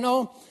carrying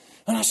on.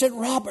 And I said,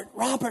 Robert,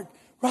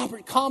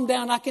 calm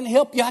down. I can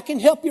help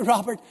you,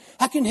 Robert.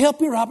 I can help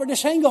you, Robert.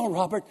 Just hang on,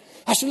 Robert.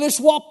 I said, let's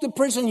walk the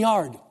prison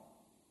yard.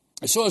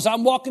 And so as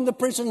I'm walking the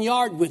prison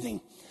yard with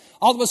him,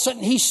 all of a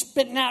sudden he's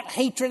spitting out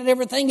hatred and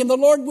everything, and the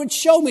Lord would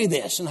show me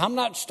this. And I'm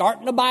not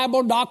starting a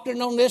Bible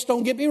doctrine on this,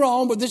 don't get me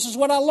wrong, but this is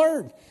what I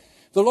learned.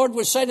 The Lord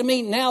would say to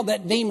me, now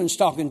that demon's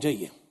talking to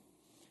you.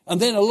 And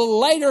then a little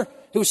later,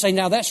 he would say,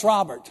 now that's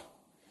Robert.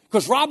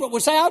 Because Robert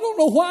would say, I don't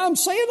know why I'm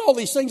saying all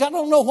these things. I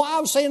don't know why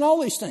I'm saying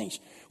all these things.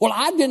 Well,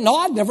 I didn't know.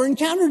 I'd never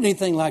encountered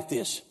anything like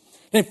this.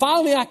 Then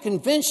finally I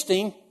convinced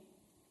him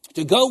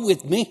to go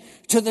with me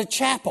to the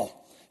chapel.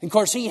 And of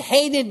course, he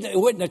hated, it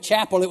wasn't a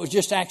chapel, it was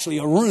just actually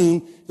a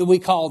room that we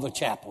call the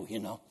chapel, you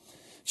know.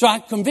 So I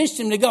convinced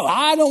him to go.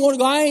 I don't want to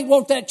go. I ain't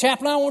want that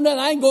chaplain. I don't want that.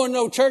 I ain't going to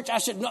no church. I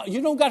said, no,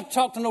 you don't got to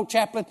talk to no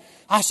chaplain.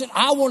 I said,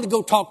 I want to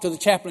go talk to the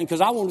chaplain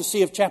because I wanted to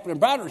see if Chaplain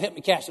Browder would help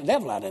me cast the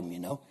devil out of him, you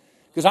know,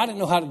 because I didn't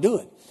know how to do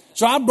it.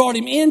 So I brought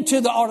him into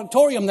the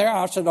auditorium there.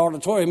 I said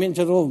auditorium,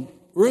 into the little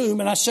room,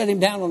 and I set him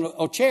down on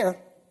a chair.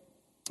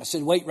 I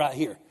said, wait right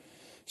here.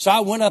 So I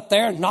went up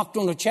there and knocked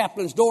on the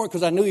chaplain's door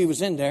because I knew he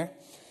was in there.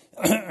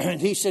 And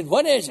he said,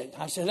 what is it?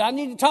 I said, I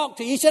need to talk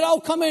to you. He said,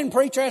 oh, come in,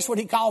 preacher. That's what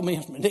he called me.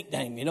 That's my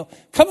nickname, you know.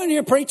 Come in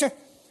here, preacher.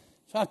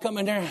 So I come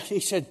in there. He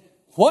said,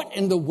 what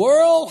in the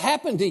world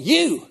happened to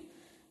you?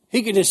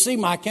 He could just see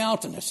my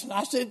countenance. And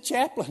I said,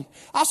 chaplain,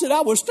 I said,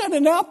 I was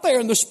standing out there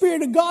and the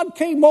Spirit of God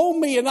came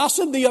on me. And I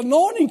said, the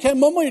anointing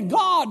came on me. And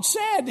God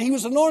said he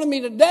was anointing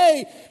me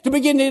today to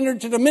begin to enter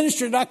into the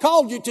ministry that I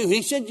called you to.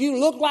 He said, you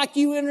look like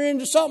you enter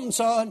into something,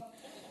 son.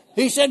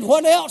 He said,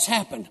 what else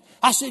happened?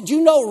 I said,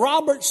 you know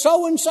Robert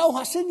so-and-so?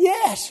 I said,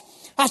 yes.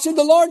 I said,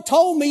 the Lord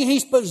told me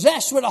he's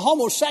possessed with a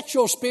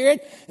homosexual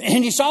spirit,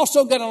 and he's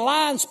also got a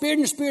lying spirit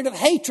and a spirit of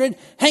hatred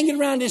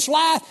hanging around his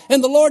life,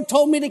 and the Lord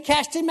told me to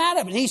cast him out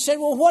of it. He said,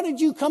 well, what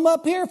did you come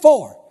up here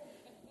for?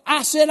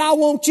 I said, I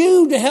want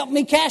you to help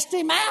me cast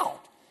him out.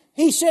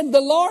 He said,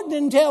 the Lord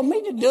didn't tell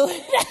me to do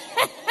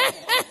it.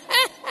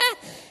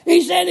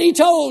 He said he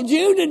told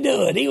you to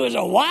do it. He was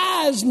a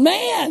wise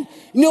man.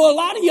 You know, a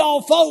lot of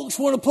y'all folks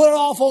want to put it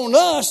off on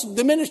us,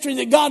 the ministry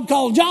that God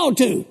called y'all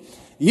to.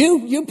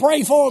 You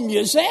pray for them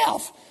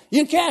yourself.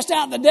 You cast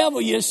out the devil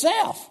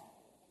yourself.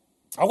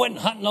 I wasn't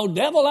hunting no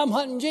devil. I'm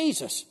hunting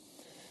Jesus.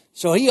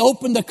 So he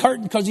opened the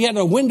curtain because he had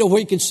a window where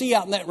he could see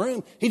out in that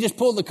room. He just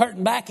pulled the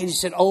curtain back and he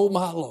said, oh,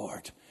 my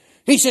Lord.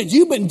 He said,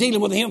 you've been dealing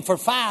with him for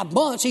 5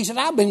 months. He said,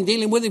 I've been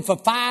dealing with him for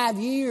 5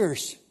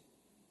 years.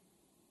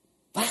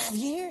 5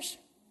 years?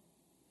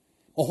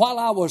 Well, while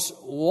I was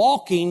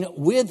walking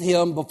with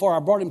him before I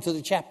brought him to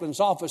the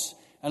chaplain's office,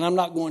 and I'm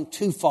not going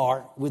too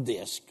far with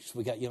this because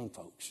we got young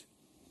folks,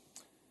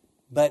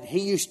 but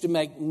he used to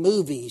make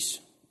movies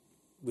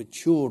with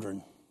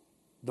children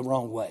the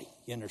wrong way,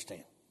 you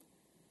understand?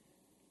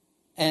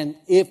 And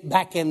if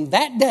back in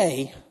that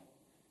day,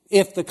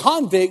 if the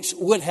convicts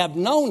would have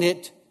known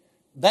it,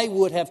 they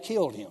would have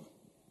killed him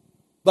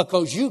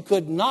because you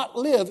could not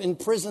live in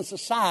prison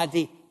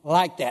society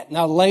like that.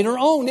 Now, later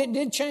on, it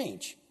did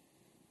change.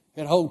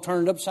 It whole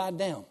turned upside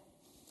down.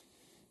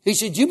 He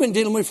said, you've been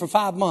dealing with it for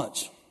 5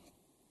 months.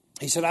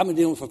 He said, I've been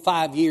dealing with it for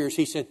 5 years.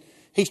 He said,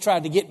 he's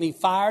tried to get me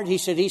fired. He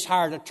said, he's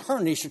hired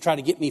attorneys to try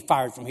to get me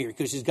fired from here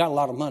because he's got a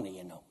lot of money,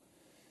 you know.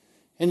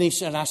 And he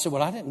said, I said,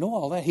 well, I didn't know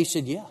all that. He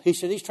said, yeah. He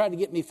said, he's tried to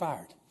get me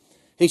fired.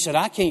 He said,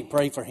 I can't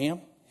pray for him.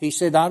 He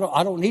said, I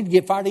don't need to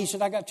get fired. He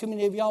said, I got too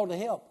many of y'all to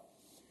help.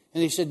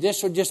 And he said,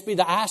 this would just be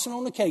the icing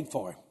on the cake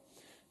for him.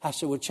 I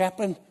said, well,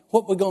 chaplain,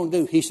 what we going to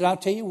do? He said, I'll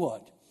tell you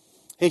what.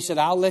 He said,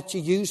 I'll let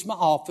you use my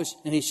office.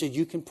 And he said,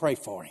 you can pray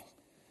for him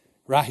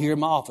right here in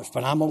my office.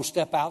 But I'm going to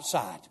step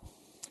outside.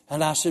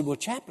 And I said, well,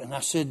 chaplain,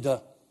 I said,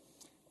 well,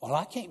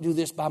 I can't do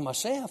this by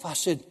myself. I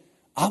said,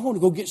 I want to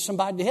go get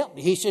somebody to help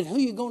me. He said, who are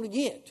you going to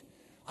get?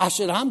 I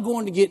said, I'm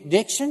going to get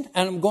Dixon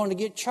and I'm going to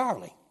get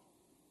Charlie.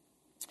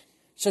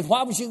 He said,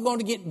 why was you going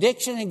to get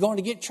Dixon and going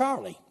to get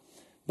Charlie?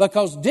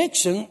 Because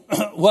Dixon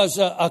was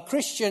a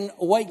Christian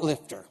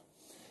weightlifter.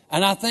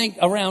 And I think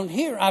around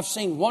here I've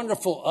seen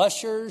wonderful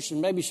ushers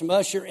and maybe some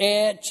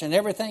usherettes and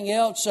everything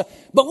else.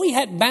 But we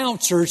had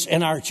bouncers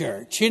in our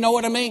church. You know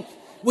what I mean?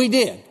 We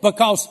did.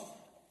 Because,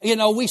 you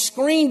know, we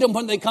screened them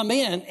when they come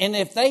in. And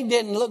if they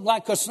didn't look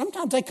like, because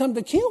sometimes they come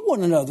to kill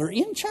one another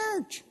in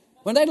church.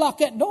 When they lock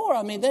that door,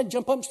 I mean, they'd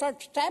jump up and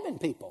start stabbing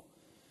people.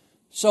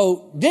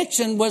 So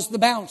Dixon was the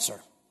bouncer.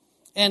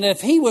 And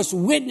if he was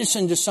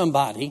witnessing to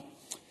somebody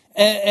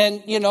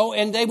and you know,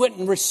 and they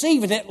wouldn't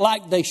receive it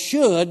like they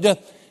should,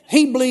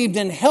 he believed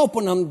in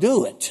helping them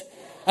do it.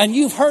 And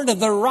you've heard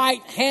of the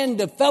right hand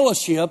of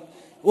fellowship.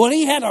 Well,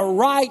 he had a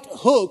right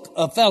hook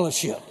of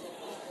fellowship.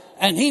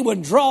 And he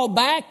would draw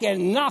back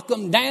and knock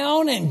them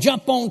down and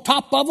jump on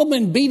top of them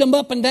and beat them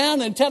up and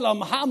down and tell them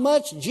how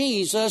much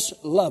Jesus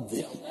loved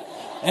them.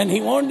 And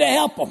he wanted to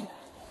help them.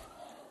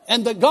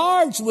 And the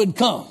guards would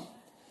come.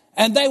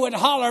 And they would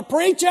holler,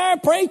 preacher,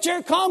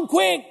 preacher, come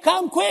quick,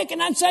 come quick.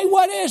 And I'd say,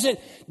 what is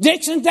it?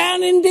 Dixon's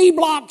down in D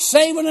block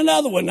saving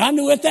another one. I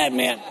knew what that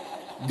meant.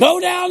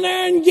 Go down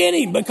there and get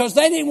him, because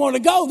they didn't want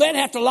to go. They'd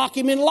have to lock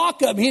him in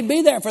lockup. He'd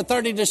be there for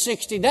 30 to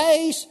 60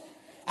 days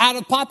out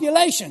of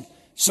population.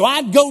 So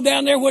I'd go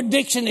down there where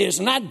Dixon is,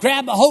 and I'd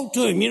grab a hold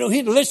to him. You know,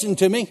 he'd listen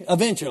to me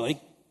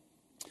eventually.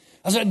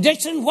 I said,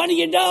 Dixon, what are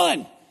you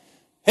doing?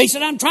 He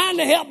said, I'm trying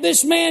to help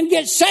this man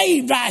get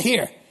saved right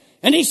here.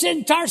 And he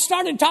said,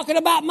 started talking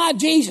about my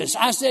Jesus.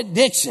 I said,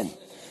 Dixon,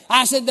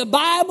 I said, the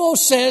Bible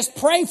says,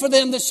 pray for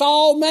them that saw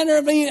all manner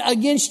of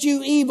against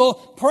you evil.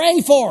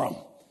 Pray for them.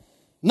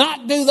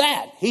 Not do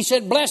that. He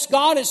said, bless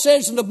God, it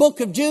says in the book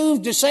of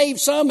Jude, to save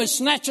some is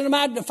snatching them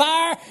out of the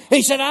fire.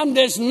 He said, I'm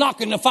just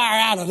knocking the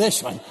fire out of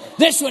this one.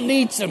 This one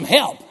needs some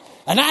help.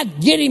 And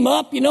I'd get him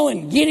up,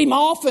 and get him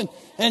off.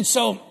 And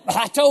so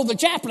I told the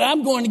chaplain,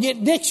 I'm going to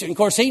get Dixon. Of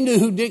course, he knew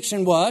who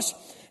Dixon was.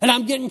 And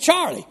I'm getting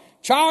Charlie.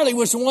 Charlie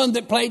was the one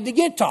that played the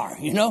guitar,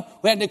 We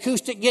had an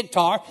acoustic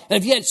guitar. And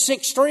if you had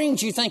 6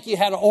 strings, you think you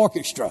had an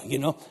orchestra,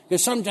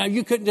 Because sometimes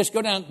you couldn't just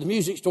go down to the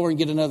music store and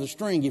get another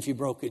string if you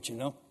broke it,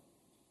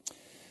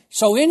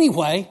 So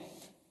anyway,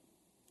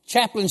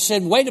 chaplain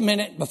said, wait a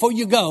minute, before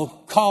you go,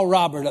 call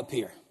Robert up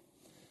here.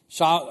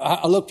 So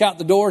I looked out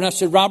the door and I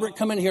said, Robert,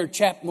 come in here.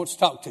 Chaplain wants to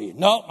talk to you.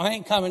 No, I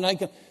ain't coming.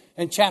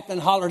 And chaplain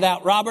hollered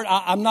out, Robert,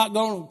 I'm not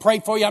going to pray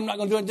for you. I'm not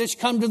going to do it. Just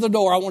come to the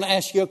door. I want to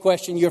ask you a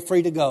question. You're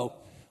free to go.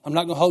 I'm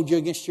not going to hold you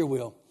against your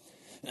will.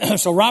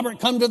 So Robert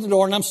come to the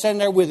door and I'm standing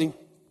there with him.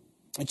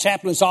 The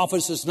chaplain's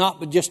office is not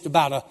but just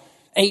about a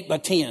 8 by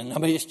 10. I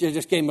mean, it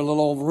just gave him a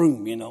little old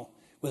room,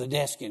 with a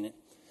desk in it.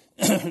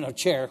 And a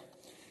chair.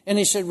 And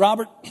he said,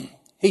 Robert,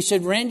 he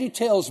said, Randy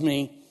tells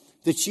me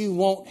that you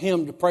want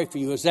him to pray for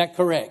you. Is that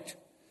correct?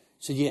 I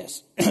said,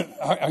 yes.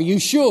 Are you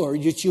sure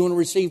that you want to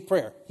receive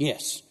prayer?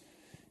 Yes.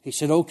 He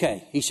said,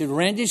 okay. He said,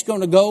 Randy's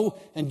going to go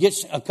and get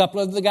a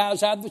couple of the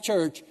guys out of the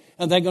church,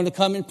 and they're going to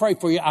come and pray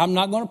for you. I'm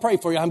not going to pray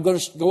for you. I'm going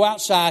to go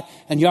outside,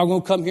 and y'all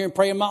going to come here and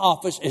pray in my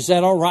office. Is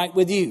that all right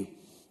with you?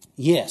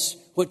 Yes.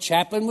 What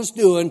chaplain was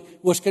doing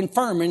was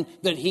confirming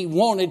that he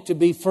wanted to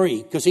be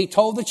free. Because he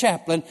told the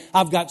chaplain,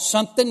 I've got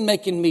something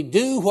making me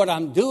do what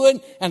I'm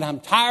doing, and I'm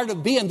tired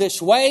of being this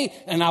way,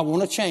 and I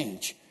want to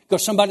change.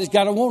 Because somebody's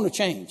got to want to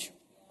change.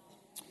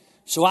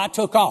 So I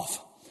took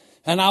off,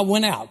 and I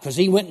went out, because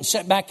he went and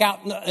sat back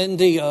out in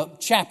the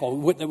chapel.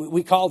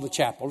 We call the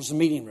chapel. It's a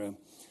meeting room.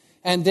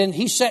 And then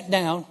he sat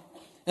down,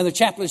 and the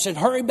chaplain said,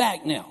 hurry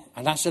back now.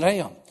 And I said, I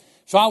am.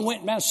 So I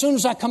went, as soon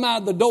as I come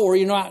out of the door,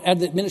 out at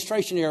the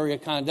administration area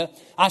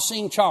I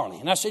seen Charlie.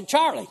 And I said,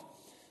 Charlie,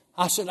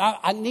 I said,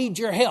 I need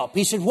your help.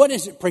 He said, what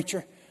is it,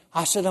 preacher?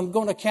 I said, I'm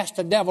going to cast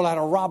the devil out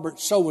of Robert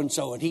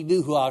so-and-so. And he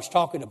knew who I was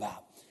talking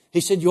about.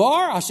 He said, you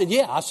are? I said,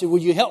 yeah. I said, will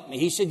you help me?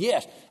 He said,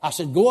 yes. I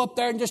said, go up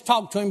there and just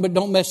talk to him, but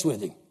don't mess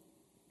with him.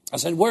 I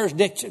said, where's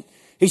Dixon?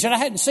 He said, I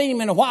hadn't seen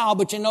him in a while,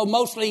 but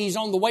mostly he's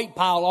on the weight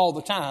pile all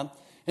the time,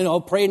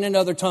 praying in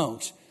other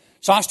tongues.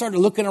 So I started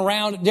looking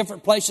around at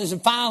different places,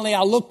 and finally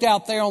I looked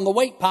out there on the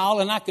weight pile,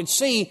 and I could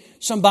see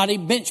somebody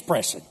bench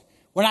pressing.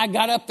 When I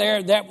got up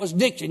there, that was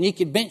Dixon. He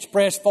could bench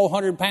press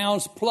 400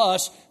 pounds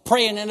plus,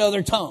 praying in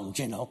other tongues,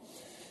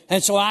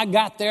 And so I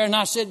got there, and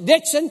I said,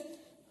 Dixon?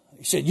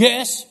 He said,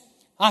 yes.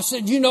 I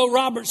said,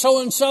 Robert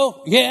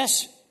so-and-so?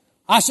 Yes.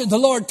 I said, the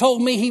Lord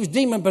told me he was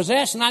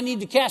demon-possessed, and I need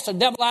to cast the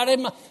devil out of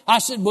him. I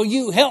said, will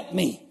you help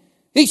me?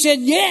 He said,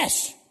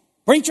 yes.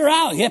 Preacher,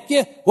 I'll help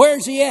you.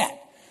 Where's he at?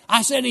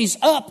 I said, he's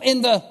up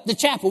in the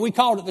chapel. We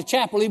called it the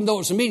chapel, even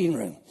though it's a meeting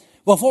room.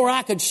 Before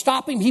I could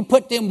stop him, he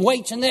put them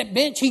weights in that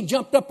bench. He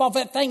jumped up off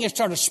that thing and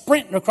started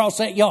sprinting across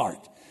that yard.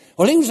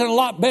 Well, he was in a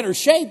lot better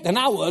shape than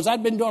I was.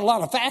 I'd been doing a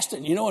lot of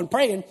fasting, and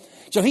praying.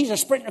 So he's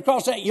sprinting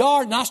across that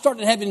yard, and I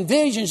started having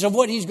visions of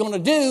what he's going to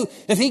do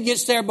if he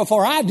gets there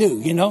before I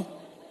do,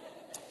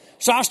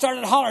 So I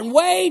started hollering,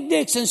 wait,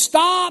 Dixon,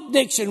 stop,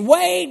 Dixon,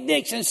 wait,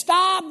 Dixon,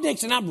 stop,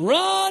 Dixon. I'm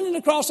running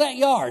across that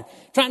yard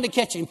trying to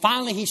catch him.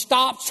 Finally, he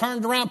stopped,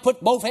 turned around,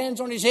 put both hands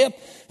on his hip,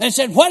 and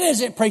said, what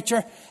is it,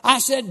 preacher? I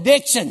said,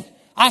 Dixon.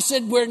 I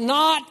said, we're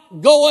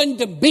not going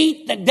to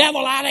beat the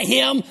devil out of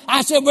him.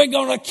 I said, we're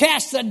going to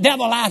cast the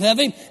devil out of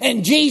him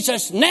in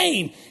Jesus'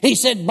 name. He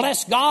said,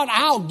 bless God,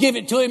 I'll give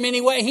it to him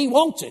any way he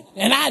wants it.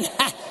 And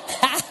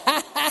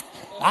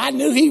I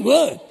knew he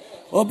would.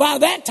 Well, by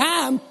that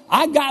time,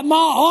 I got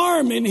my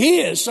arm in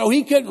his, so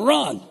he couldn't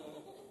run.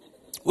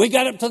 We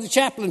got up to the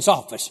chaplain's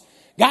office.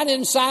 Got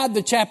inside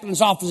the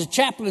chaplain's office. The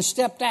chaplain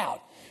stepped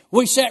out.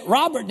 We set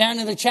Robert down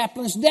in the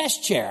chaplain's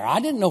desk chair. I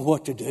didn't know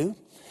what to do.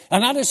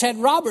 And I just had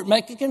Robert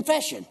make a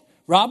confession.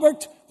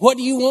 Robert, what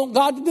do you want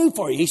God to do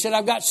for you? He said,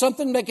 I've got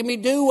something making me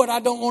do what I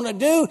don't want to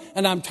do,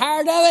 and I'm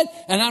tired of it,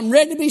 and I'm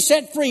ready to be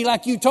set free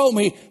like you told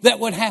me that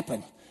would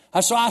happen.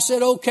 So I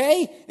said,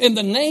 okay, in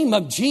the name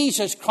of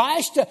Jesus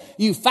Christ,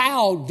 you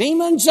foul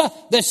demons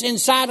that's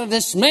inside of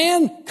this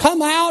man,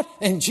 come out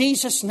in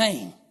Jesus'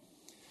 name.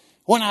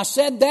 When I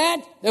said that,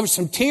 there were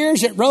some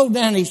tears that rolled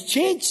down his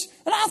cheeks.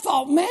 And I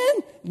thought, man,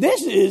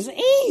 this is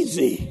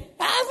easy.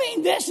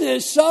 This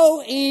is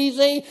so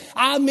easy.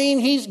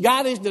 He's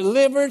got his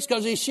deliverance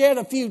because he shed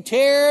a few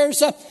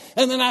tears.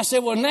 And then I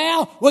said, well,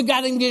 now we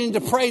got him getting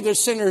to pray the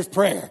sinner's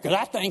prayer because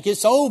I think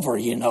it's over,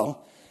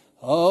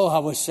 Oh, I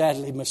was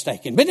sadly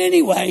mistaken. But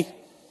anyway,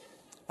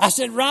 I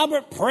said,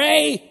 Robert,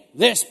 pray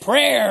this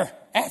prayer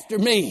after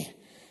me.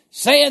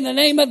 Say in the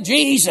name of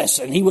Jesus.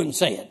 And he wouldn't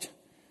say it.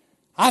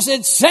 I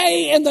said,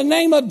 say in the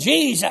name of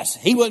Jesus.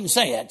 He wouldn't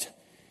say it.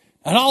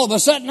 And all of a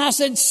sudden I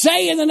said,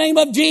 say in the name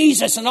of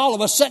Jesus. And all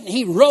of a sudden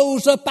he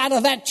rose up out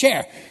of that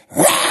chair,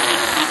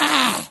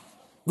 rah,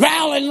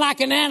 growling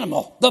like an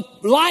animal. The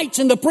lights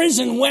in the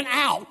prison went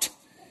out.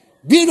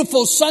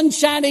 Beautiful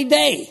sunshiny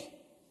day.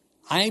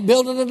 I ain't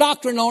building a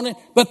doctrine on it,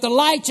 but the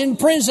lights in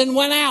prison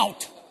went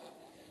out.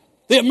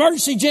 The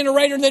emergency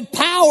generator that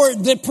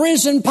powered the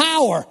prison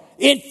power,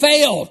 it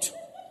failed.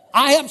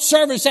 I helped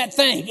service that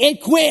thing.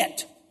 It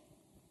quit.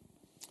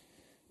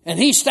 And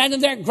he's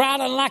standing there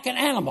growling like an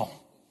animal.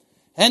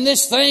 And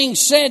this thing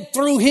said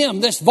through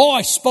him, this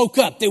voice spoke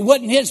up. It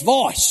wasn't his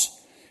voice.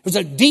 It was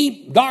a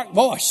deep, dark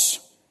voice.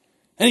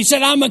 And he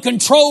said, I'm a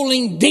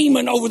controlling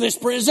demon over this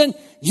prison.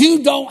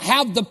 You don't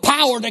have the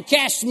power to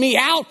cast me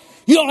out.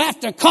 You'll have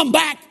to come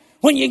back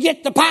when you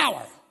get the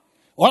power.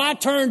 Well, I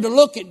turned to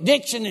look at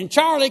Dixon and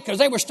Charlie because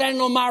they were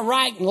standing on my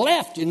right and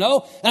left,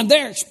 and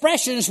their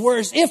expressions were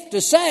as if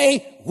to say,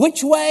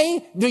 which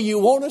way do you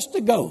want us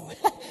to go?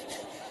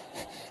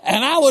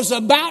 And I was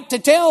about to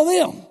tell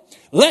them,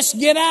 let's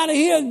get out of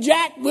here,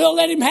 Jack. We'll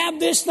let him have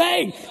this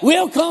thing.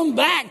 We'll come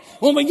back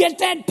when we get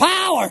that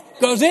power,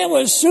 because it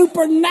was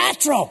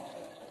supernatural.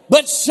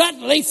 But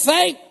suddenly,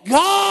 thank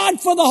God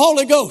for the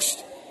Holy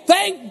Ghost.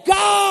 Thank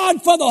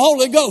God for the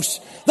Holy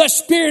Ghost. The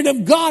Spirit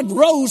of God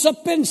rose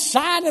up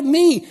inside of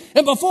me.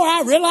 And before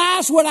I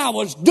realized what I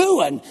was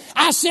doing,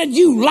 I said,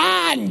 you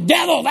lying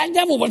devil. That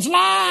devil was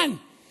lying.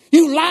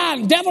 You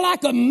lying devil, I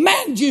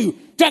command you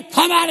to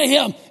come out of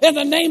him in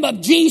the name of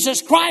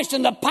Jesus Christ.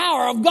 And the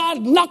power of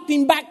God knocked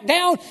him back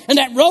down in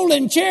that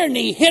rolling chair, and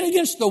he hit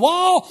against the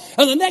wall.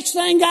 And the next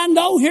thing I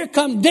know, here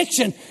come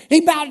Dixon.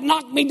 He about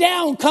knocked me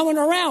down coming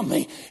around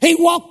me. He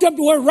walked up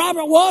to where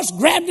Robert was,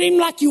 grabbed him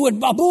like you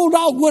would a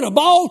bulldog would a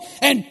ball,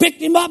 and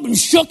picked him up and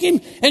shook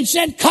him and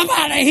said, come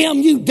out of him,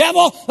 you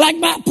devil, like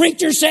my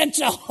preacher said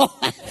so.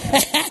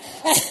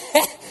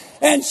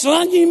 And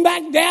slung him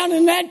back down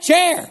in that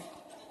chair.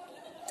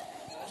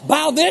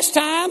 By this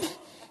time,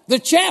 the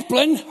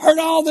chaplain heard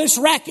all this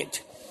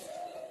racket.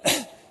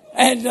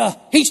 And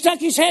he stuck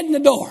his head in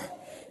the door.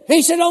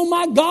 He said, oh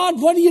my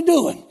God, what are you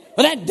doing?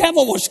 But that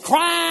devil was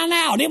crying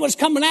out. It was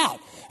coming out.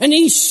 And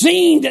he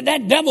seen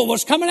that devil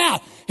was coming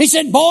out. He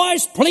said,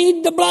 boys,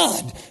 plead the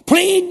blood.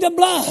 Plead the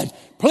blood.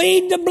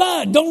 Plead the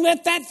blood. Don't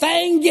let that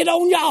thing get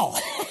on y'all.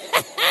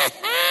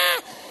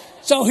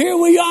 So here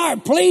we are,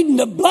 pleading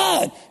the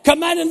blood,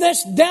 commanding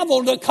this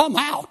devil to come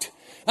out.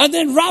 And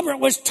then Robert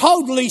was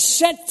totally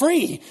set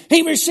free.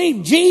 He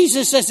received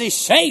Jesus as his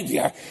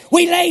Savior.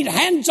 We laid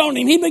hands on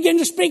him. He began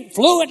to speak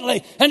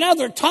fluently in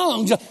other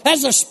tongues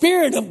as the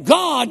Spirit of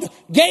God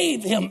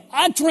gave him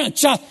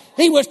utterance.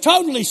 He was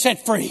totally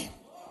set free.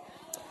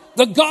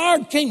 The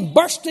guard came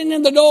bursting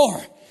in the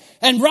door.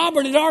 And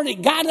Robert had already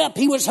got up.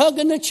 He was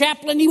hugging the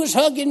chaplain. He was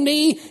hugging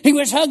me. He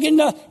was hugging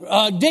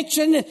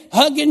Dixon,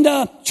 hugging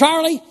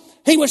Charlie.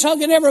 He was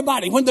hugging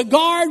everybody. When the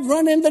guard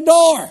run in the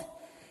door,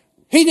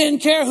 he didn't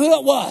care who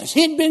it was.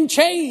 He'd been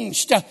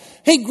changed.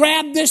 He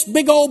grabbed this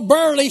big old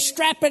burly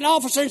strapping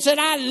officer and said,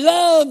 I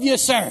love you,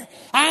 sir.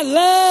 I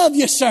love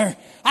you, sir.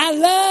 I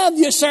love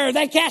you, sir.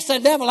 They cast the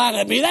devil out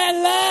of me. I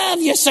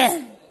love you,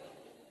 sir.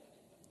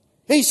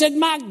 He said,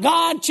 my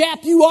God,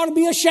 chap, you ought to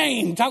be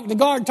ashamed. The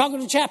guard talking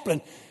to the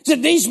chaplain. He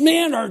said, these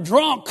men are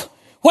drunk.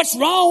 What's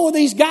wrong with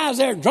these guys?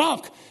 They're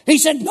drunk. He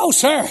said, no,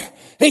 sir.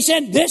 He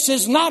said, this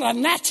is not a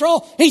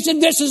natural. He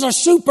said, this is a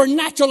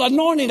supernatural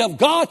anointing of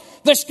God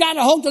that's got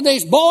a hold of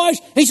these boys.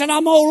 He said,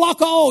 I'm going to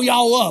lock all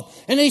y'all up.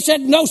 And he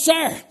said, no,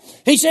 sir.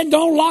 He said,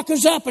 don't lock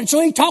us up. And so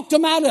he talked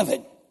them out of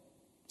it.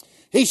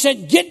 He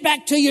said, get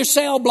back to your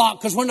cell block,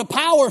 because when the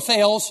power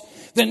fails,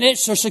 then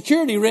it's a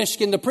security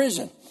risk in the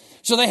prison.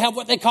 So they have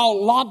what they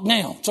call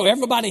lockdown. So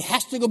everybody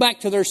has to go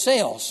back to their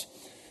cells.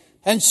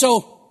 And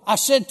so I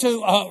said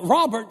to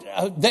Robert,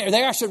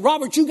 I said,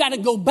 Robert, you got to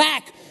go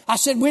back. I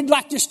said, we'd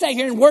like to stay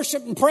here and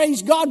worship and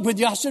praise God with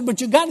you. I said,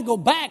 but you got to go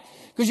back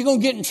because you're going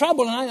to get in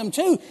trouble, and I am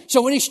too.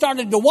 So when he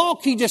started to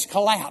walk, he just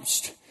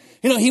collapsed.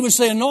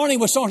 The anointing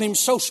was on him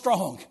so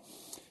strong.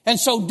 And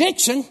so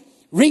Dixon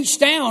reached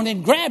down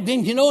and grabbed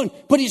him, and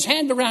put his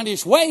hand around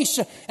his waist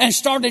and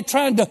started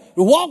trying to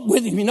walk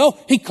with him,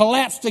 He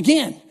collapsed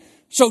again.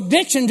 So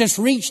Dixon just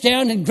reached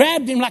down and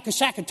grabbed him like a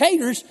sack of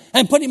taters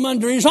and put him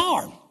under his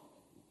arm.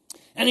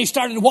 And he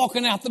started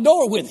walking out the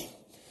door with him.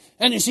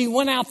 And as he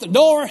went out the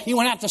door, he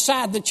went out the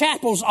side of the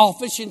chaplain's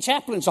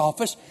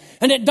office.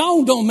 And it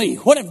dawned on me,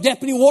 what if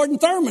Deputy Warden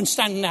Thurman's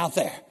standing out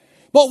there?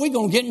 Boy, we're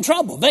going to get in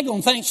trouble. They're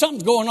going to think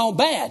something's going on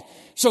bad.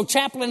 So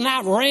Chaplain and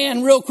I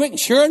ran real quick. And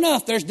sure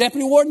enough, there's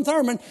Deputy Warden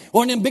Thurman.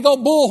 One of them big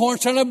old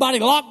bullhorns telling everybody,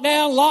 lock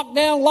down,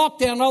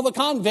 all the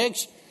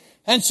convicts.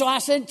 And so I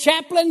said,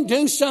 Chaplain,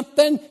 do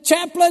something.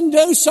 Chaplain,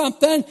 do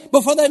something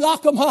before they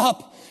lock them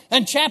up.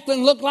 And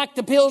Chaplain looked like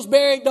the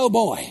Pillsbury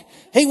Doughboy.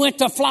 He went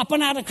to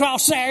flopping out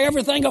across there,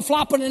 everything a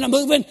flopping and a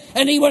moving,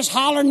 and he was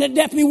hollering at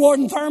Deputy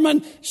Warden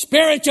Thurman,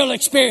 spiritual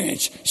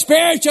experience,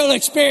 spiritual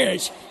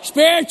experience,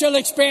 spiritual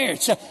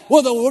experience.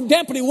 Well, the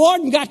Deputy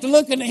Warden got to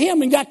looking at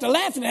him and got to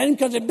laughing at him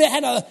because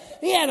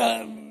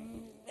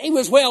he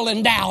was well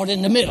endowed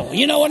in the middle.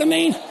 You know what I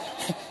mean?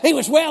 He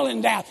was well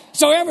endowed.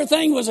 So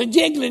everything was a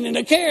jiggling and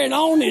a carrying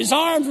on. His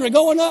arms were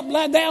going up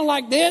and down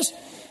like this.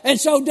 And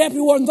so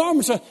Deputy Warden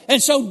Thurman said,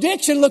 and so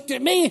Dixon looked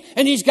at me,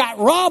 and he's got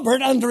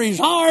Robert under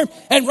his arm,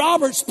 and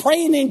Robert's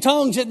praying in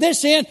tongues at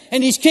this end,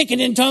 and he's kicking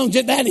in tongues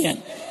at that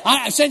end.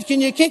 I said, can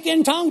you kick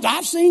in tongues?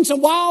 I've seen some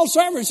wild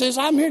services,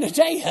 I'm here to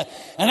tell you,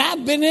 and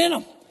I've been in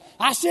them.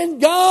 I said,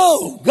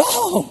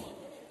 go.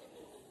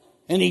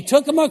 And he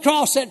took him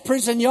across that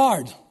prison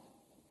yard.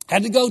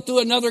 Had to go through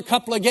another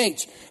couple of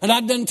gates. And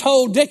I'd done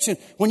told Dixon,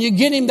 when you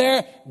get him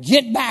there,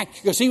 get back,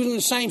 because he was in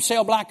the same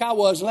cell block I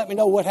was, and let me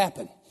know what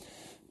happened.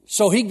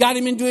 So he got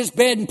him into his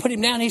bed and put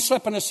him down. He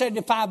slept in a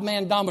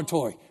 75-man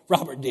dormitory.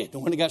 Robert did, the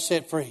one that got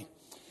set free.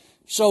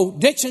 So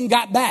Dixon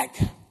got back,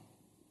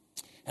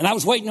 and I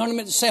was waiting on him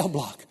at the cell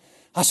block.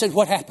 I said,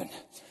 what happened?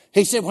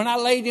 He said, when I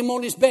laid him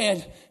on his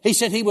bed, he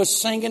said he was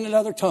singing in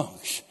other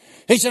tongues.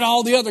 He said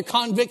all the other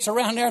convicts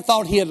around there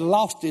thought he had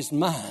lost his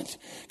mind,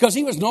 because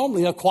he was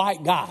normally a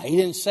quiet guy. He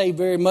didn't say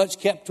very much,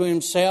 kept to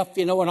himself,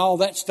 and all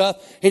that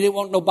stuff. He didn't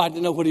want nobody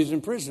to know what he was in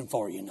prison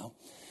for,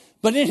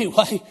 But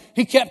anyway,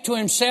 he kept to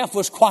himself,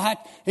 was quiet.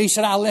 He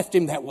said, I left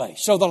him that way.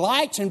 So the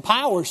lights and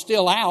power are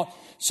still out.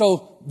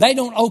 So they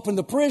don't open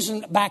the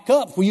prison back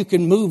up where you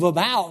can move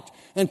about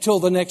until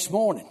the next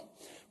morning.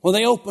 Well,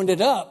 they opened it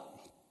up.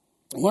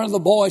 One of the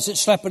boys that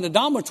slept in the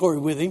dormitory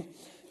with him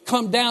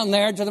come down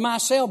there to my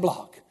cell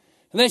block.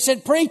 And they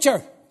said,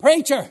 Preacher,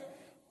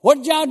 what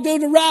did y'all do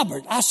to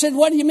Robert? I said,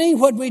 what do you mean,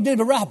 what did we do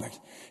to Robert?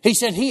 He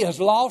said, he has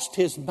lost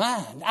his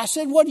mind. I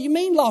said, what do you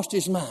mean lost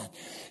his mind?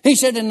 He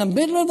said, in the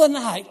middle of the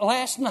night,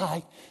 last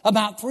night,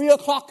 about 3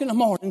 o'clock in the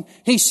morning,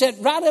 he sat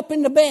right up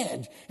in the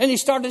bed and he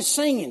started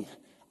singing,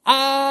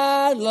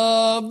 I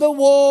love the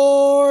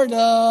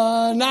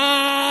warden.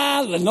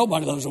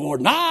 Nobody loves the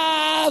warden.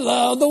 I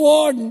love the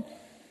warden.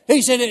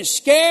 He said it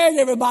scared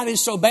everybody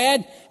so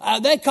bad,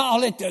 they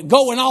call it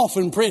going off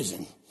in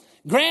prison.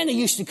 Granny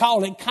used to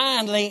call it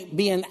kindly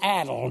being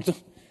addled.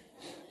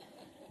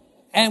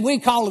 And we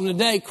call them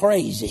today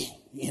crazy,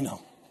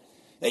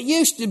 It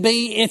used to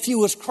be if you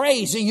was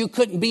crazy, you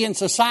couldn't be in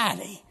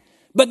society.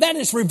 But that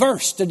is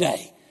reversed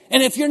today.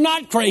 And if you're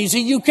not crazy,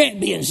 you can't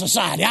be in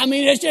society. I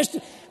mean, it's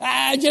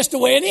just the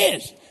way it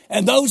is.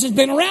 And those that's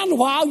been around a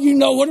while, you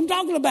know what I'm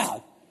talking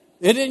about.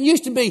 It didn't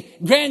used to be,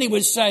 Granny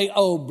would say,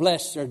 oh,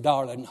 bless their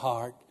darling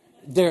heart.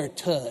 They're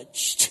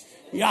touched.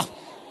 Yeah.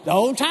 The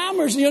old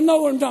timers, you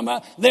know what I'm talking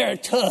about. They're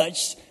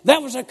touched.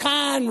 That was a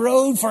kind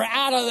word for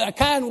out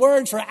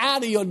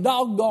of your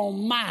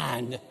doggone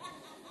mind.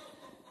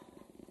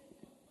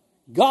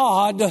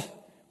 God,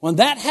 when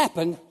that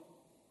happened,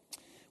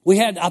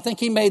 I think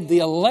he made the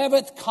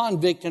 11th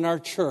convict in our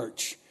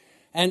church.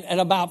 And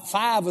about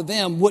 5 of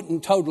them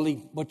wouldn't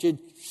totally, but you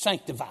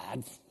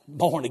sanctified,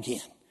 born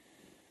again.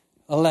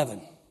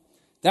 11.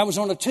 That was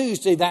on a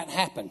Tuesday that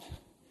happened.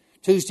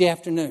 Tuesday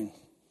afternoon.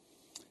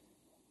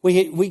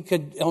 We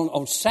could,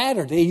 on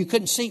Saturday, you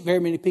couldn't seat very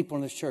many people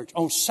in this church.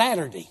 On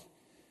Saturday,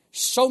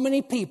 so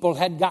many people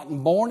had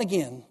gotten born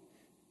again.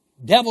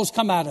 Devils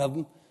come out of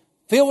them,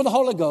 filled with the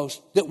Holy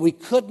Ghost, that we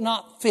could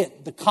not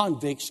fit the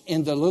convicts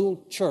in the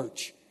little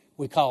church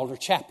we called our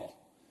chapel.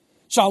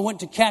 So I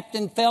went to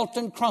Captain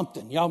Felton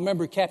Crumpton. Y'all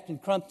remember Captain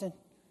Crumpton?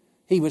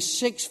 He was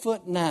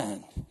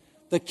 6'9",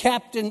 the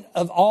captain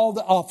of all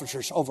the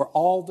officers over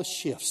all the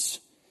shifts.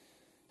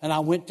 And I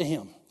went to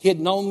him. He had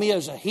known me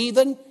as a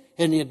heathen,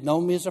 and he had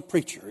known me as a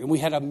preacher. And we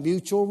had a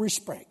mutual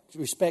respect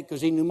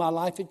because he knew my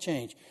life had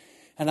changed.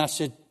 And I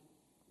said,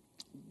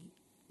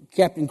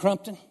 Captain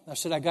Crumpton, I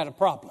said, I got a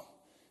problem.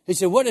 He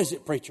said, what is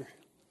it, preacher?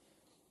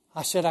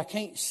 I said, I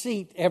can't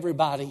seat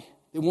everybody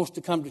that wants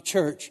to come to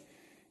church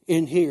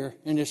in here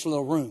in this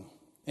little room.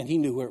 And he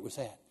knew where it was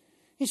at.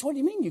 He said, what do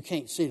you mean you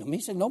can't seat them?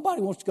 He said,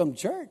 nobody wants to come to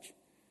church.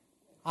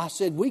 I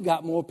said, we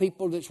got more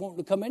people that's wanting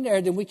to come in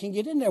there than we can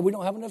get in there. We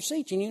don't have enough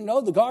seats. And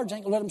the guards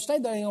ain't going to let them stay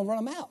there. They ain't going to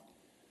run them out.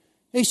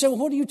 He said, well,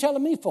 what are you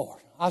telling me for?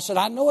 I said,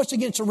 I know it's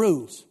against the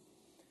rules.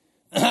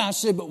 I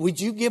said, but would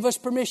you give us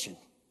permission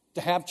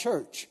to have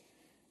church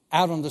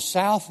out on the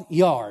south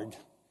yard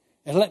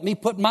and let me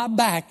put my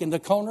back in the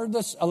corner of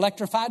this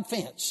electrified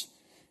fence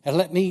and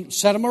let me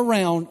set them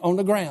around on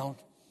the ground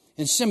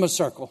in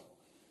semicircle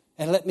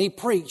and let me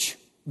preach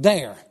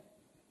there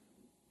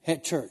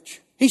at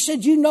church? He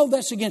said, you know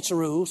that's against the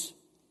rules.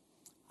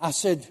 I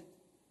said,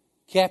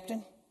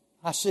 Captain,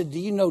 do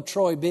you know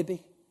Troy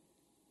Bibby?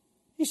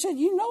 He said,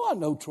 you know I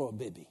know Troy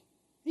Bibby.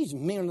 He's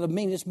one of the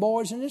meanest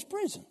boys in this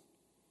prison.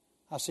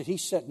 I said,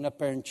 he's sitting up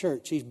there in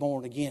church. He's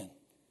born again.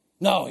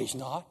 No, he's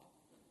not.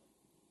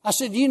 I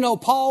said, do you know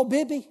Paul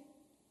Bibby?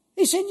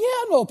 He said, yeah,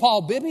 I know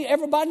Paul Bibby.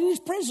 Everybody in this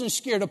prison is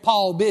scared of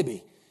Paul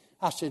Bibby.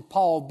 I said,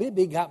 Paul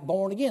Bibby got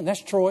born again.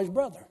 That's Troy's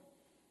brother.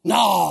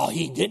 No,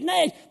 he didn't.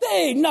 There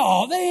ain't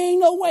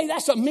no way.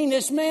 That's the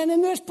meanest man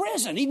in this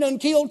prison. He done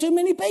killed too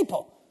many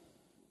people.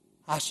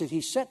 I said,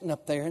 he's sitting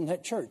up there in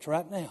that church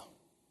right now.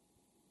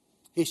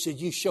 He said,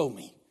 you show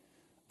me.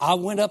 I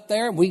went up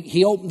there.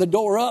 He opened the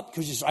door up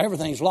because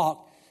everything's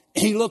locked.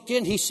 He looked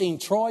in. He seen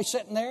Troy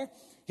sitting there.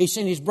 He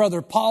seen his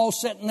brother Paul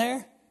sitting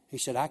there. He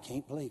said, I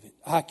can't believe it.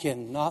 I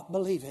cannot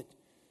believe it.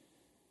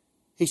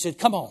 He said,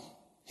 come on.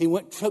 He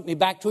took me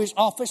back to his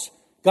office,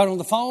 got on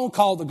the phone,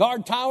 called the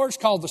guard towers,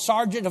 called the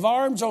sergeant of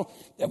arms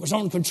that was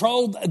on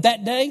control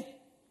that day.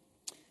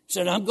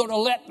 Said, I'm going to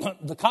let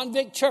the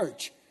convict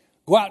church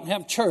go out and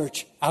have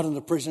church out in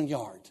the prison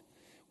yard.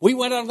 We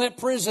went out of that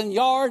prison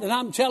yard, and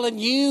I'm telling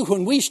you,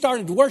 when we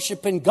started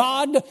worshiping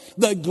God,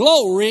 the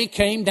glory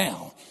came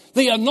down.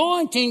 The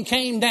anointing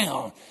came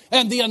down.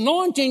 And the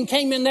anointing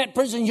came in that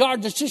prison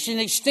yard to such an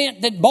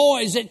extent that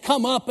boys that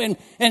come up and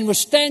was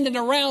standing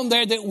around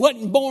there that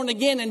wasn't born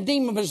again and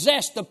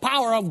demon-possessed, the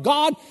power of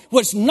God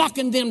was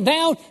knocking them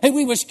down, and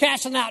we was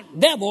casting out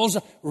devils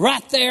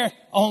right there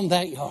on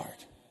that yard.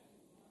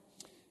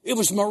 It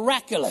was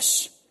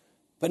miraculous.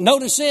 But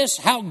notice this,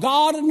 how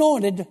God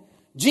anointed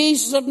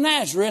Jesus of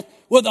Nazareth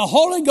with the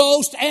Holy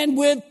Ghost and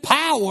with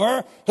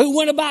power, who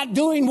went about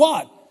doing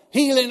what?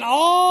 Healing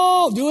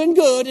all, doing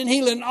good and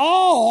healing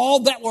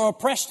all that were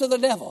oppressed of the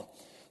devil.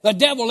 The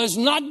devil is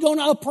not going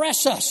to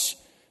oppress us.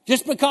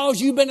 Just because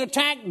you've been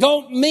attacked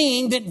don't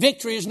mean that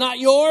victory is not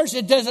yours.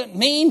 It doesn't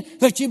mean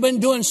that you've been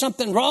doing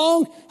something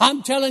wrong.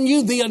 I'm telling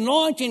you, the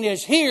anointing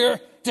is here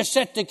to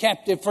set the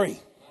captive free.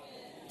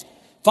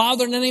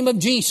 Father, in the name of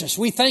Jesus,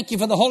 we thank you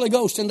for the Holy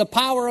Ghost and the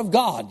power of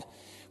God.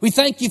 We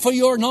thank you for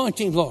your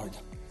anointing, Lord.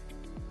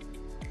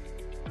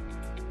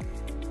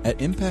 At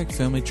Impact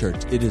Family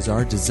Church, it is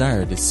our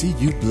desire to see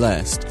you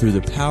blessed through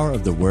the power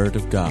of the Word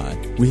of God.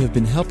 We have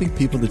been helping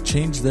people to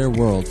change their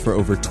world for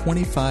over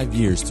 25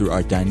 years through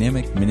our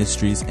dynamic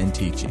ministries and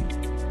teaching.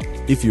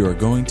 If you are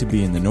going to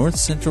be in the North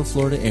Central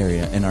Florida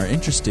area and are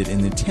interested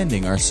in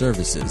attending our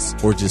services,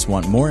 or just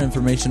want more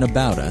information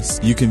about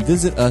us, you can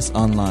visit us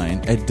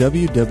online at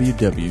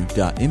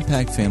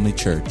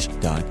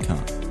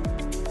www.impactfamilychurch.com.